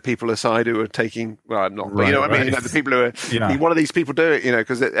elbowing the people aside who are taking, well, I'm not, but you know what I mean? The people who are, one of these people do it,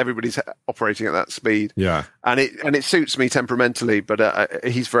 because everybody's operating at that speed. Yeah. And it suits me temperamentally, but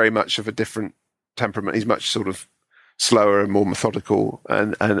he's very much of a different temperament. He's much sort of slower and more methodical,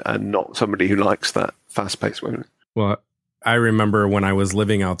 and not somebody who likes that fast-paced movement. Well, I remember when I was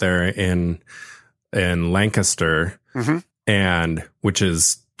living out there in Lancaster, and which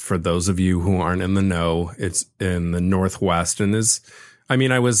is, for those of you who aren't in the know, it's in the Northwest, and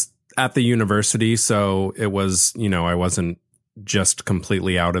I was at the university, so it was, I wasn't just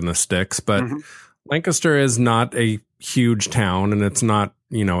completely out in the sticks, but Lancaster is not a huge town, and it's not,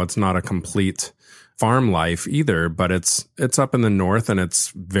 it's not a complete farm life either, but it's up in the north, and it's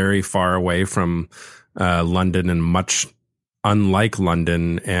very far away from London, and much unlike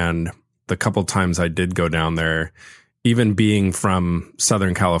London. And the couple times I did go down there, even being from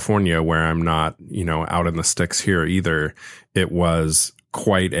Southern California, where I'm not, out in the sticks here either, it was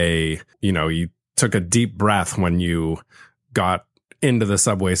quite you took a deep breath when you got into the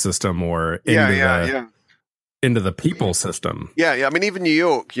subway system or into the people system. Yeah. I mean, even New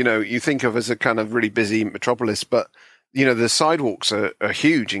York, you think of as a kind of really busy metropolis, but the sidewalks are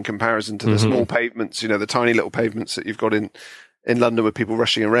huge in comparison to the small pavements, the tiny little pavements that you've got in London with people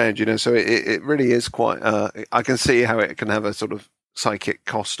rushing around, so it really is quite, I can see how it can have a sort of psychic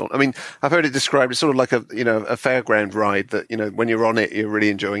cost on. I mean, I've heard it described as sort of like a fairground ride that, when you're on it, you're really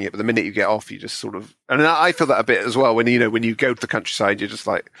enjoying it. But the minute you get off, you just sort of, and I feel that a bit as well when you go to the countryside, you're just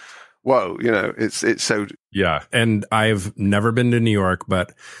like, whoa, it's so. Yeah. And I've never been to New York,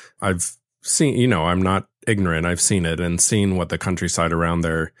 but I've seen, I'm not ignorant. I've seen it and seen what the countryside around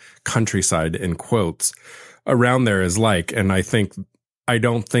there, countryside in quotes, around there is like. And I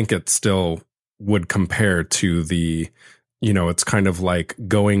don't think it still would compare to the, it's kind of like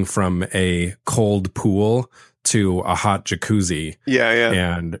going from a cold pool to a hot jacuzzi. Yeah.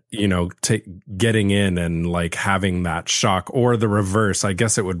 And, getting in and like having that shock, or the reverse. I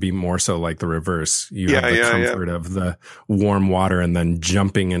guess it would be more so like the reverse. You have the comfort of the warm water and then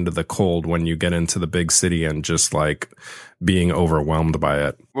jumping into the cold when you get into the big city and just like being overwhelmed by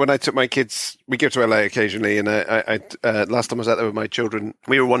it. When I took my kids, we go to LA occasionally, and I last time I was out there with my children,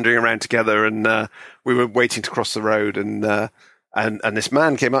 we were wandering around together, and we were waiting to cross the road, and this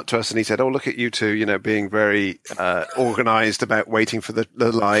man came up to us and he said, "Oh, look at you two, being very organized about waiting for the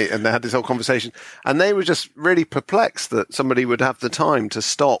light." And they had this whole conversation, and they were just really perplexed that somebody would have the time to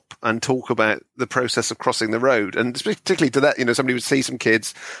stop and talk about the process of crossing the road. And particularly to that, somebody would see some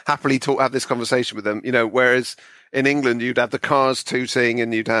kids happily have this conversation with them, whereas in England, you'd have the cars tooting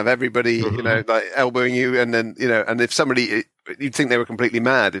and you'd have everybody, like elbowing you. And then, and if somebody, you'd think they were completely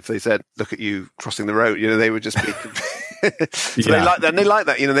mad if they said, "Look at you crossing the road." They would just be, so they like that. And they like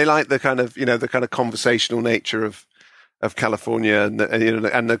that, they like the kind of, the kind of conversational nature of California and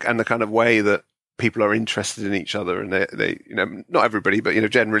the kind of way that people are interested in each other. And they not everybody, but,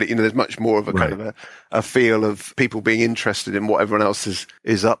 generally, there's much more of a kind of a feel of people being interested in what everyone else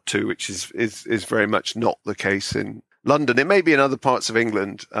is up to, which is very much not the case in London. It may be in other parts of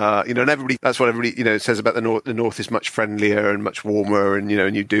England, and everybody, that's what everybody, says about the North. The North is much friendlier and much warmer. And,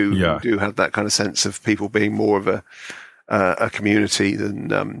 and you do have that kind of sense of people being more of a community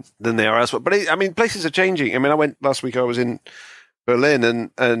than they are elsewhere. But places are changing. Last week I was in Berlin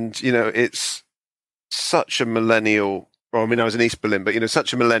and it's such a millennial, I was in East Berlin, but,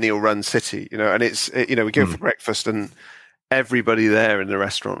 such a millennial run city, and we go for breakfast and everybody there in the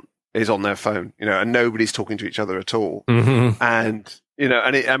restaurant is on their phone, and nobody's talking to each other at all. And,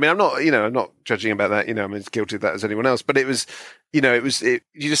 I'm not judging about that. I'm as guilty of that as anyone else. But it was, you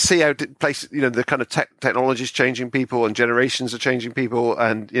just see how places, the kind of technology is changing people and generations are changing people,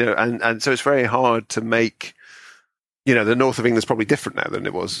 and and so it's very hard to make. The north of England's probably different now than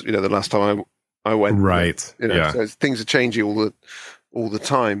it was, the last time I went. Right. So things are changing all the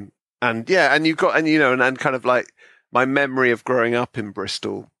time, and you've got and kind of like my memory of growing up in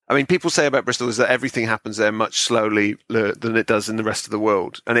Bristol. I mean, people say about Bristol is that everything happens there much slowly than it does in the rest of the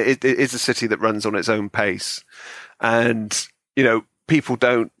world. And it is a city that runs on its own pace. And, people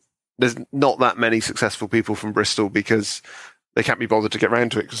there's not that many successful people from Bristol because they can't be bothered to get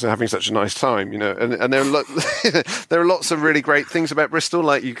around to it because they're having such a nice time, and there are there are lots of really great things about Bristol.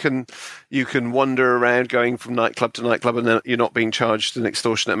 Like you can wander around going from nightclub to nightclub and you're not being charged an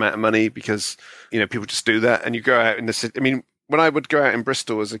extortionate amount of money because, people just do that. And you go out in the city. I mean, when I would go out in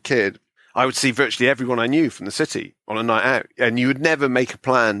Bristol as a kid, I would see virtually everyone I knew from the city on a night out. And you would never make a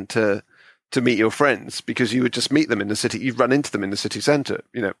plan to meet your friends because you would just meet them in the city. You'd run into them in the city centre,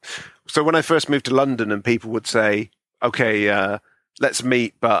 So when I first moved to London and people would say, okay, let's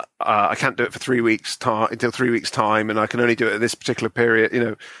meet, but I can't do it for 3 weeks until 3 weeks time. And I can only do it at this particular period,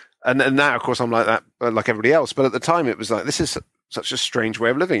 And now, of course, I'm like that, like everybody else. But at the time, it was like, this is such a strange way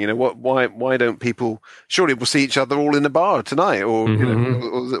of living. Why don't people? Surely we'll see each other all in the bar tonight, or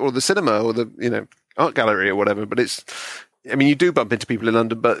or the cinema, or the art gallery, or whatever. But you do bump into people in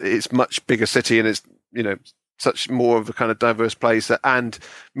London, but it's much bigger city, and it's such more of a kind of diverse place. And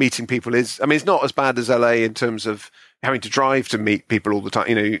meeting people is, it's not as bad as LA in terms of having to drive to meet people all the time.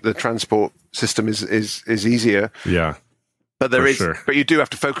 The transport system is easier. Yeah. But but you do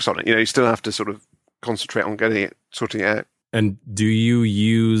have to focus on it. You still have to sort of concentrate on sorting it out. And do you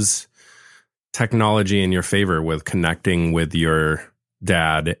use technology in your favor with connecting with your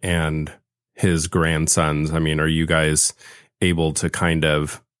dad and his grandsons? Are you guys able to kind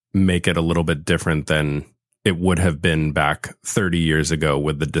of make it a little bit different than it would have been back 30 years ago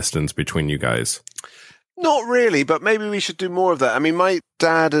with the distance between you guys? Not really, but maybe we should do more of that. My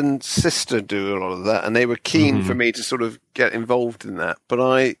dad and sister do a lot of that, and they were keen for me to sort of get involved in that. But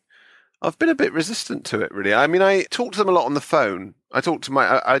I've been a bit resistant to it, really. I talk to them a lot on the phone. I tend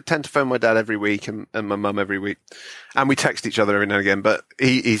to phone my dad every week and my mum every week, and we text each other every now and again. But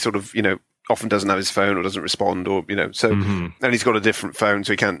he sort of, often doesn't have his phone or doesn't respond, or and he's got a different phone,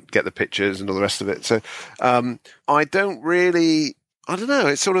 so he can't get the pictures and all the rest of it. So I don't know.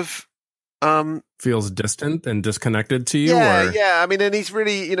 It's sort of feels distant and disconnected to you? Yeah. And he's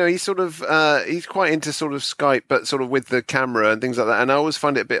really, he's sort of, he's quite into sort of Skype, but sort of with the camera and things like that. And I always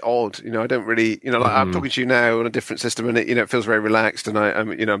find it a bit odd. I don't really, like I'm talking to you now on a different system, and it feels very relaxed, and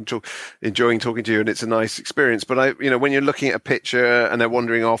I'm enjoying talking to you, and it's a nice experience. But when you're looking at a picture and they're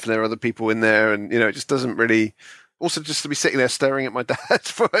wandering off and there are other people in there, and it just doesn't really. Also, just to be sitting there staring at my dad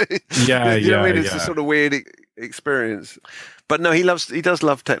for it's a sort of weird experience. But no, he does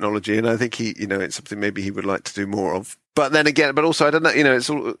love technology, and I think it's something maybe he would like to do more of. But then again, also I don't know,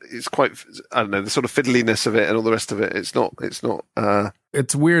 it's quite, I don't know, the sort of fiddliness of it and all the rest of it. It's not.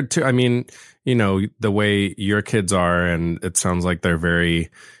 It's weird too. The way your kids are, and it sounds like they're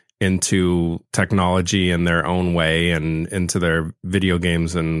very into technology in their own way and into their video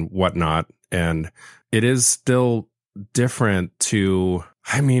games and whatnot, and it is still different to,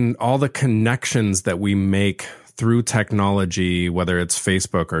 all the connections that we make through technology, whether it's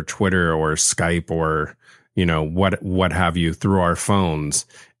Facebook or Twitter or Skype or, what have you, through our phones.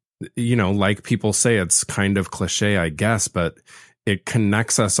 Like people say, it's kind of cliche, I guess, but it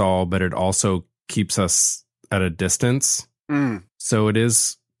connects us all, but it also keeps us at a distance. So it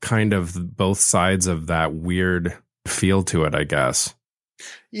is kind of both sides of that weird feel to it, I guess.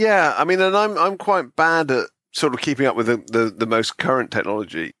 Yeah, and I'm quite bad at sort of keeping up with the most current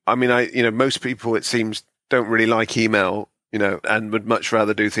technology. Most people, it seems, don't really like email, and would much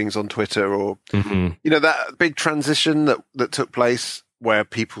rather do things on Twitter or, that big transition that took place where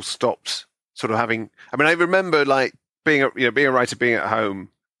people stopped sort of having. I remember like being a writer, being at home.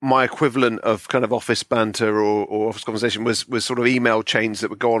 My equivalent of kind of office banter or office conversation was sort of email chains that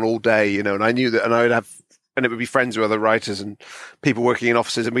would go on all day, and I knew that, and I would have. And it would be friends with other writers and people working in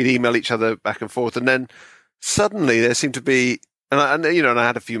offices, and we'd email each other back and forth. And then suddenly there seemed to be, and I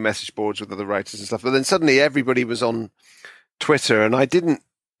had a few message boards with other writers and stuff. But then suddenly everybody was on Twitter, and I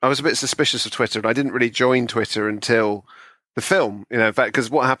was a bit suspicious of Twitter, and I didn't really join Twitter until the film. In fact, because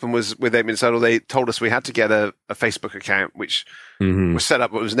what happened was with 8 Minutes Idle, they told us we had to get a Facebook account, which was set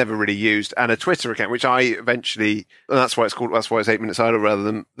up but was never really used, and a Twitter account, which I eventually, and that's why it's 8 Minutes Idle rather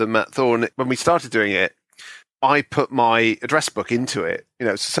than Matt Thorne. When we started doing it, I put my address book into it,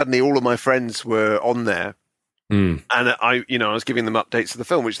 so suddenly all of my friends were on there, And I was giving them updates of the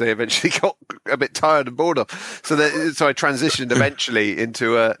film, which they eventually got a bit tired and bored of. So I transitioned eventually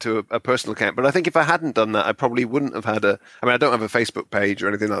into a personal account. But I think if I hadn't done that, I probably wouldn't have had I don't have a Facebook page or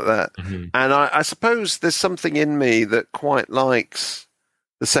anything like that. Mm-hmm. And I suppose there's something in me that quite likes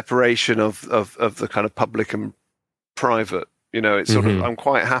the separation of the kind of public and private. It's sort of, I'm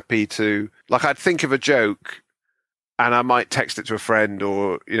quite happy to, like, I'd think of a joke and I might text it to a friend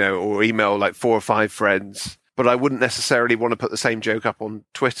or email like 4 or 5 friends, but I wouldn't necessarily want to put the same joke up on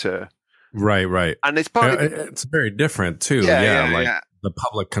Twitter. Right. And it's partly... it's very different too. The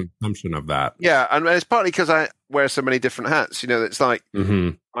public consumption of that. Yeah, and it's partly because I wear so many different hats. It's like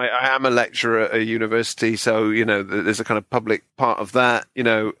I am a lecturer at a university, so there's a kind of public part of that.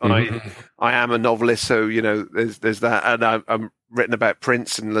 I am a novelist, so there's that, and I'm written about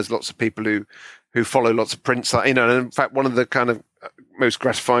Prince, and there's lots of people who follow lots of Prince. And in fact, one of the kind of most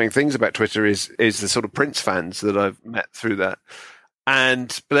gratifying things about Twitter is the sort of Prince fans that I've met through that.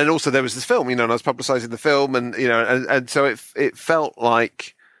 But then also there was this film, and I was publicizing the film, and and so it felt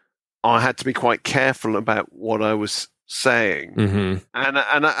like I had to be quite careful about what I was saying, and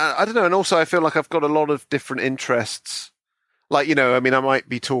I don't know, and also I feel like I've got a lot of different interests, like I might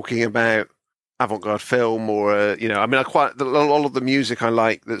be talking about avant-garde film, or a lot of the music I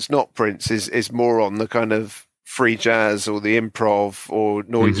like that's not Prince is more on the kind of free jazz or the improv or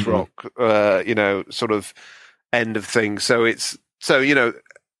noise rock, sort of end of things. So,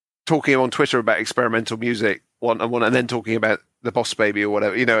 talking on Twitter about experimental music, and then talking about the Boss Baby or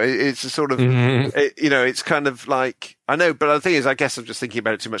whatever, it's a sort of, it's kind of like, I know, but the thing is, I guess I'm just thinking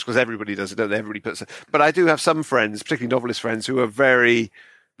about it too much because everybody does it, don't they? Everybody puts it. But I do have some friends, particularly novelist friends, who are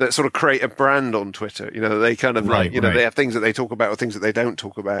that sort of create a brand on Twitter. They kind of they have things that they talk about or things that they don't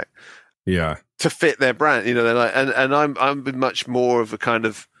talk about. Yeah. To fit their brand, they're like, and I'm much more of a kind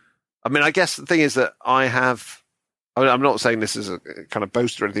of, I guess the thing is that I'm not saying this is a kind of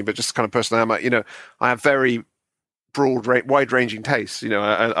boast or anything, but just kind of person I am. I have very broad, wide-ranging tastes.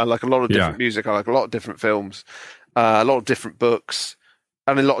 I like a lot of different music. I like a lot of different films, a lot of different books,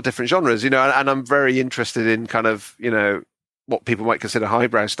 and a lot of different genres. And I'm very interested in kind of what people might consider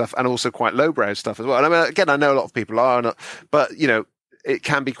highbrow stuff, and also quite lowbrow stuff as well. And again, I know a lot of people are, but it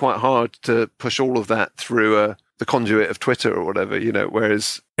can be quite hard to push all of that through the conduit of Twitter or whatever,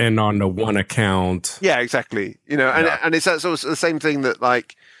 whereas... And on the one account. Yeah, exactly. And it's that sort of the same thing that,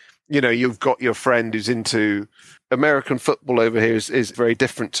 like, you've got your friend who's into American football over here is very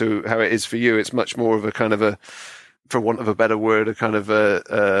different to how it is for you. It's much more of a kind of for want of a better word, a kind of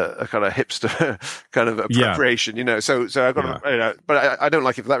a kind of hipster kind of appropriation, So I've got to, but I don't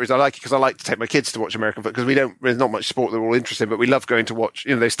like it for that reason. I like it because I like to take my kids to watch American football because there's not much sport they're all interested in, but we love going to watch.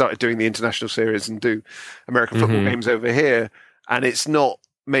 They started doing the international series and do American football games over here, and it's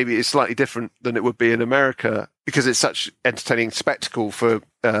slightly different than it would be in America because it's such entertaining spectacle for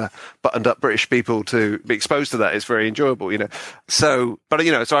buttoned up British people to be exposed to that. It's very enjoyable, So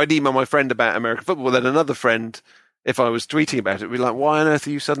I'd email my friend about American football, then another friend, if I was tweeting about it, would be like, why on earth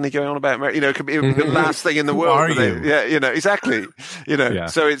are you suddenly going on about America? It could be the last thing in the world. Who are you? Yeah, exactly.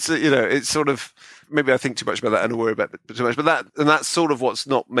 So it's, it's sort of, maybe I think too much about that and I worry about it too much, but that's sort of what's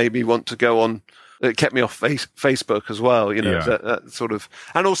not made me want to go on. It kept me off Facebook as well, that sort of,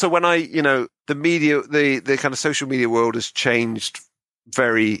 and also when the media, the kind of social media world has changed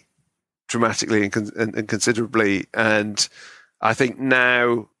very dramatically and considerably. And I think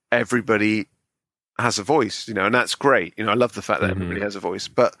now everybody has a voice, and that's great. I love the fact that everybody has a voice.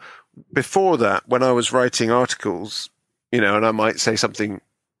 But before that, when I was writing articles, and I might say something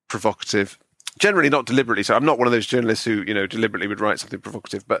provocative, generally not deliberately. So I'm not one of those journalists who, deliberately would write something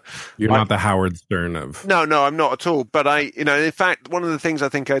provocative, but you're not the Howard Stern of. No, I'm not at all. But in fact, one of the things I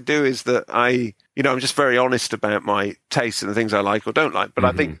think I do is that I'm just very honest about my tastes and the things I like or don't like. But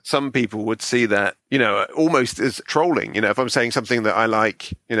I think some people would see that, almost as trolling. If I'm saying something that I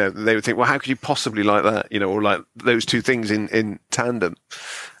like, they would think, well, how could you possibly like that? Or like those two things in tandem.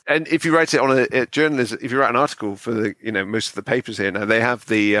 And if you write it on a journalism, if you write an article for the, most of the papers here now, they have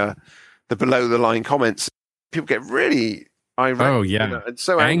the below the line comments. People get really irate. Oh yeah, and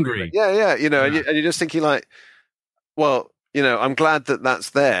so angry. Yeah. And you're just thinking like, well, I'm glad that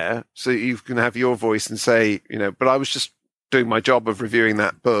that's there, so you can have your voice and say, but I was just doing my job of reviewing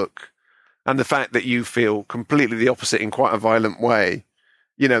that book, and the fact that you feel completely the opposite in quite a violent way,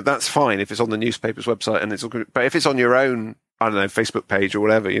 that's fine if it's on the newspaper's website and it's all good. But if it's on your own, I don't know, Facebook page or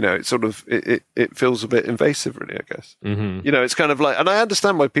whatever, it's sort of, it feels a bit invasive, really, I guess. It's kind of like, and I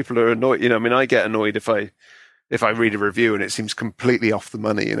understand why people are annoyed. I get annoyed if I read a review and it seems completely off the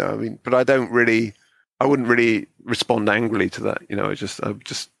money, but I wouldn't really respond angrily to that. I would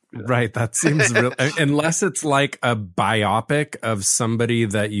just Right. That seems real. Unless it's like a biopic of somebody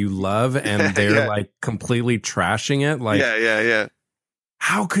that you love and they're like completely trashing it. Like, yeah.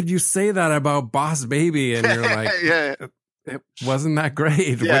 How could you say that about Boss Baby? And you're like, it wasn't that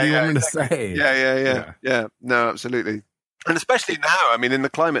great. What do you want me to say? Yeah. No, absolutely. And especially now, I mean, in the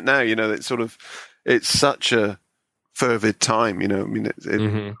climate now, it's such a fervid time, I mean,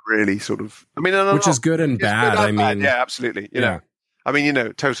 it really sort of, I mean, which is good and bad. I mean, yeah, absolutely. I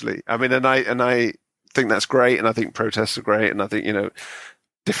mean, totally. I mean, and I think that's great. And I think protests are great. And I think,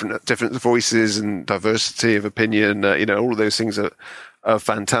 different voices and diversity of opinion, all of those things are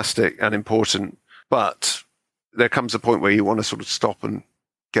fantastic and important. But there comes a point where you want to sort of stop and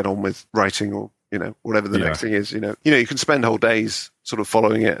get on with writing or, whatever the next thing is, you can spend whole days sort of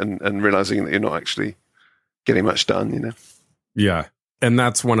following it and realizing that you're not actually getting much done, Yeah. And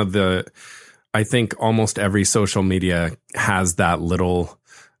that's one of I think almost every social media has that little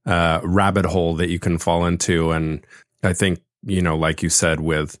rabbit hole that you can fall into. And I think, like you said,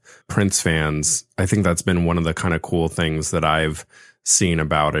 with Prince fans, I think that's been one of the kind of cool things that I've seen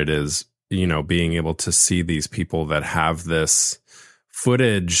about it is, being able to see these people that have this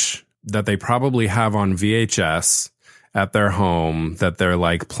footage that they probably have on VHS at their home that they're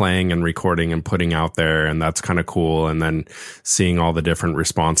like playing and recording and putting out there. And that's kind of cool. And then seeing all the different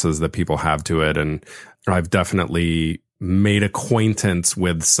responses that people have to it. And I've definitely made acquaintance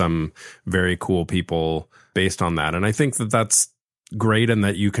with some very cool people based on that. And I think that that's great and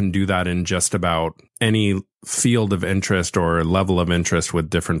that you can do that in just about any field of interest or level of interest with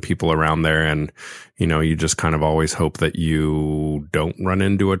different people around there. And, you just kind of always hope that you don't run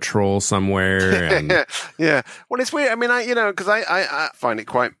into a troll somewhere. And yeah. Well, it's weird. I mean, because I find it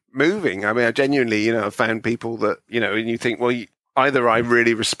quite moving. I mean, I genuinely, have found people that, and you think, well, either I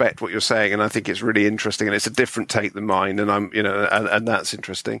really respect what you're saying and I think it's really interesting and it's a different take than mine and I'm, and that's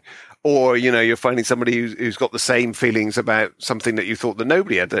interesting. Or, you're finding somebody who's got the same feelings about something that you thought that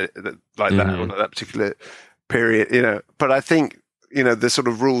nobody had that on that particular period, But I think, the sort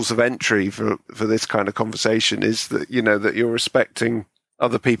of rules of entry for this kind of conversation is that, that you're respecting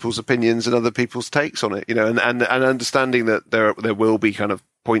other people's opinions and other people's takes on it, and understanding that there will be kind of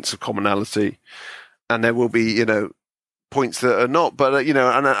points of commonality and there will be, points that are not. But, and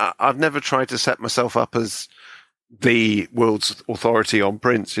I've never tried to set myself up as the world's authority on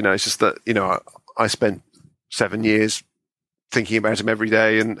Prince. It's just that, I spent 7 years thinking about him every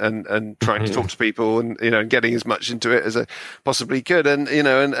day and trying to talk to people and, getting as much into it as I possibly could. And,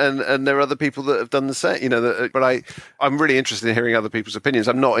 and there are other people that have done the same, but I'm really interested in hearing other people's opinions.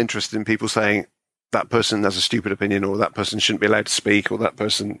 I'm not interested in people saying that person has a stupid opinion or that person shouldn't be allowed to speak or that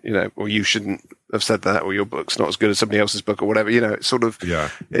person, or you shouldn't have said that or your book's not as good as somebody else's book or whatever, it's sort of,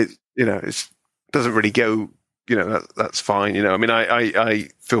 it doesn't really go, that's fine. I mean, I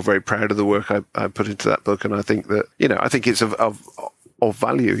feel very proud of the work I put into that book. And I think that, I think it's of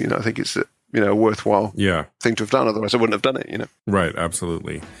value, I think it's, a worthwhile thing to have done. Otherwise I wouldn't have done it, Right.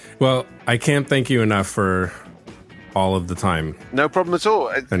 Absolutely. Well, I can't thank you enough for all of the time. No problem at all.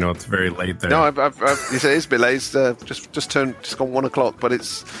 I know it's very late there. No, it's a bit late. It's just gone 1 o'clock, but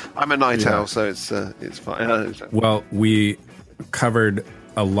I'm a night owl, so it's fine. Well, we covered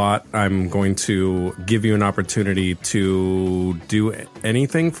a lot. I'm going to give you an opportunity to do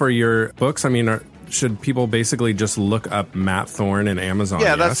anything for your books. I mean, should people basically just look up Matt Thorne in Amazon?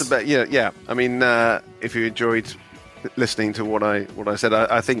 Yeah, that's the best. Yeah. I mean, if you enjoyed listening to what I said,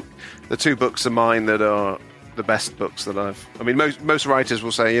 I think the 2 books of mine that are the best books that I mean, most writers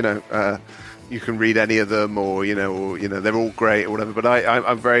will say, you can read any of them or they're all great or whatever. But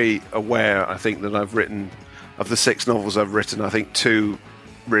I'm very aware, I think, that I've written, of the 6 novels I've written, I think 2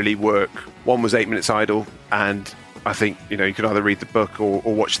 really work. One was 8 Minutes Idle, and I think, you can either read the book or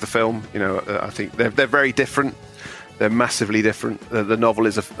watch the film. I think they're very different. They're massively different. The novel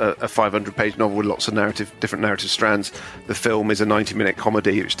is a 500-page novel with lots of different narrative strands. The film is a 90-minute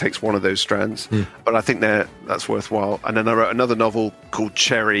comedy, which takes one of those strands. But I think that's worthwhile. And then I wrote another novel called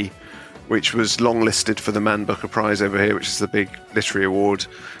Cherry, which was longlisted for the Man Booker Prize over here, which is the big literary award.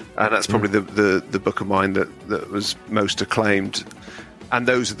 And that's probably the book of mine that was most acclaimed. And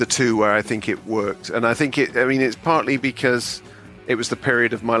those are the 2 where I think it worked. And I think it's partly because it was the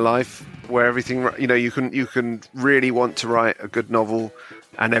period of my life where everything, you can really want to write a good novel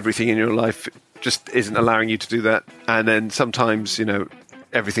and everything in your life just isn't allowing you to do that. And then sometimes,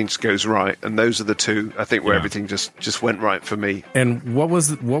 everything just goes right. And those are the 2, I think, where everything just went right for me. And what was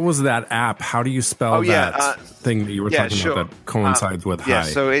that app? How do you spell that thing that you were talking about that coincides with Hi? Yeah,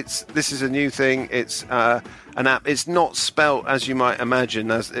 so this is a new thing. It's an app. It's not spelt as you might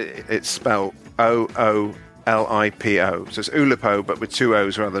imagine, as it's spelled OOHI. OOLIPO. So it's Oulipo, but with 2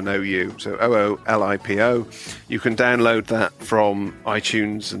 O's rather than OU. So OOLIPO. You can download that from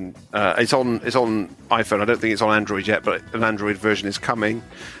iTunes, and it's on iPhone. I don't think it's on Android yet, but an Android version is coming.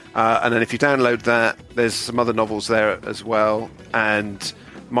 And then if you download that, there's some other novels there as well. And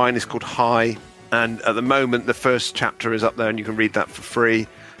mine is called High. And at the moment, the first chapter is up there, and you can read that for free.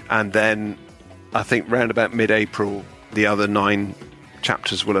 And then I think round about mid-April, the other 9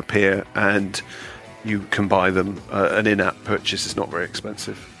 chapters will appear, and you can buy them. An in-app purchase is not very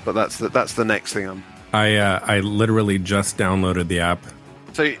expensive, but that's the next thing. I literally just downloaded the app.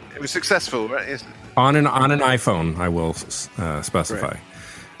 So it was successful, right? On an iPhone, I will specify. Great.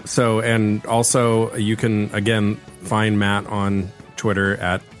 So, and also you can again find Matt on Twitter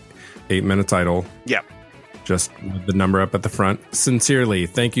at 8 Minutes Idle. Yeah. Just with the number up at the front. Sincerely,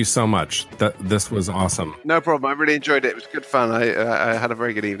 thank you so much. This was awesome. No problem. I really enjoyed it. It was good fun. I had a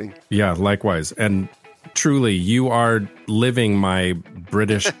very good evening. Yeah, likewise. And truly, you are living my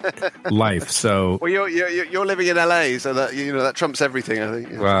British life. So, well, you're living in LA, so that trumps everything, I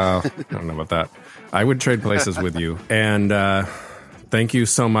think. Well, I don't know about that. I would trade places with you. And thank you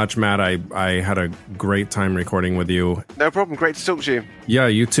so much, Matt. I had a great time recording with you. No problem. Great to talk to you. Yeah,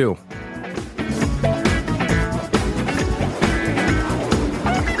 you too.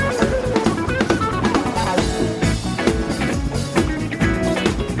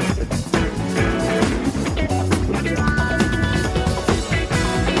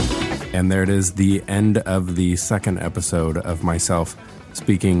 And there it is, the end of the second episode of myself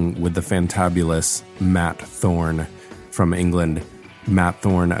speaking with the fantabulous Matt Thorne from England. Matt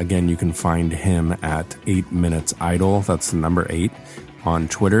Thorne, again, you can find him at 8 Minutes Idle, that's the number 8, on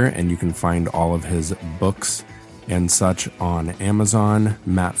Twitter, and you can find all of his books and such on Amazon.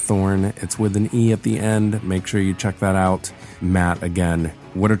 Matt Thorne, it's with an E at the end. Make sure you check that out. Matt, again,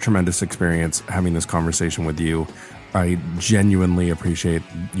 what a tremendous experience having this conversation with you. I genuinely appreciate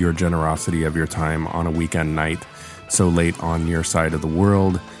your generosity of your time on a weekend night so late on your side of the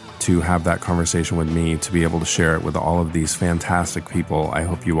world to have that conversation with me, to be able to share it with all of these fantastic people. I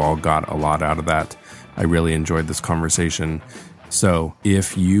hope you all got a lot out of that. I really enjoyed this conversation. So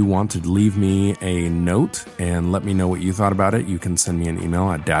if you want to leave me a note and let me know what you thought about it, you can send me an email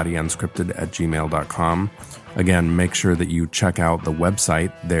at daddyunscripted@gmail.com. Again, make sure that you check out the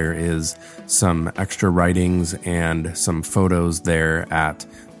website. There is some extra writings and some photos there at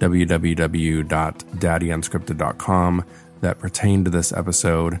www.daddyunscripted.com that pertain to this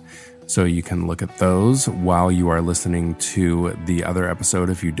episode. So you can look at those while you are listening to the other episode.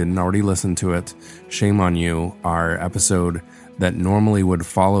 If you didn't already listen to it, shame on you. Our episode that normally would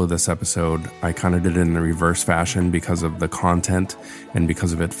follow this episode, I kind of did it in the reverse fashion because of the content and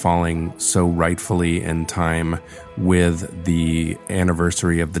because of it falling so rightfully in time with the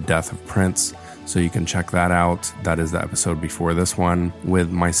anniversary of the death of Prince. So you can check that out. That is the episode before this one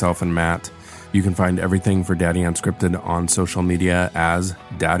with myself and Matt. You can find everything for Daddy Unscripted on social media as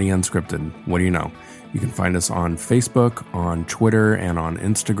Daddy Unscripted. What do you know? You can find us on Facebook, on Twitter, and on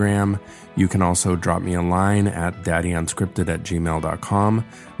Instagram. You can also drop me a line at daddyunscripted@gmail.com.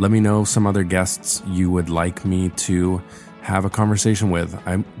 Let me know some other guests you would like me to have a conversation with.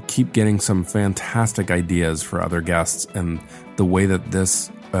 I keep getting some fantastic ideas for other guests, and the way that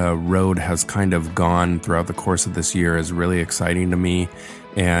this road has kind of gone throughout the course of this year is really exciting to me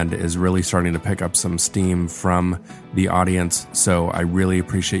and is really starting to pick up some steam from the audience. So I really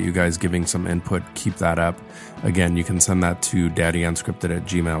appreciate you guys giving some input. Keep that up. Again, you can send that to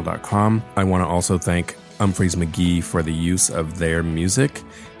daddyunscripted@gmail.com. I want to also thank Umphrey's McGee for the use of their music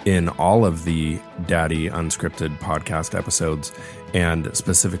in all of the Daddy Unscripted podcast episodes. And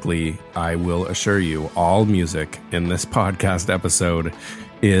specifically, I will assure you, all music in this podcast episode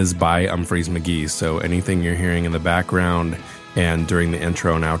is by Umphrey's McGee. So anything you're hearing in the background and during the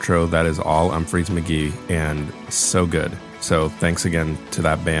intro and outro, that is all Umphrey's McGee, and so good. So thanks again to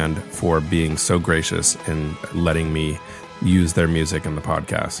that band for being so gracious in letting me use their music in the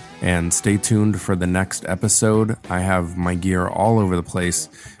podcast. And stay tuned for the next episode. I have my gear all over the place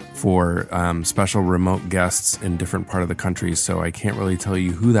for special remote guests in different part of the country, so I can't really tell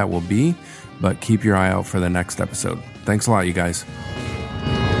you who that will be, but keep your eye out for the next episode. Thanks a lot, you guys.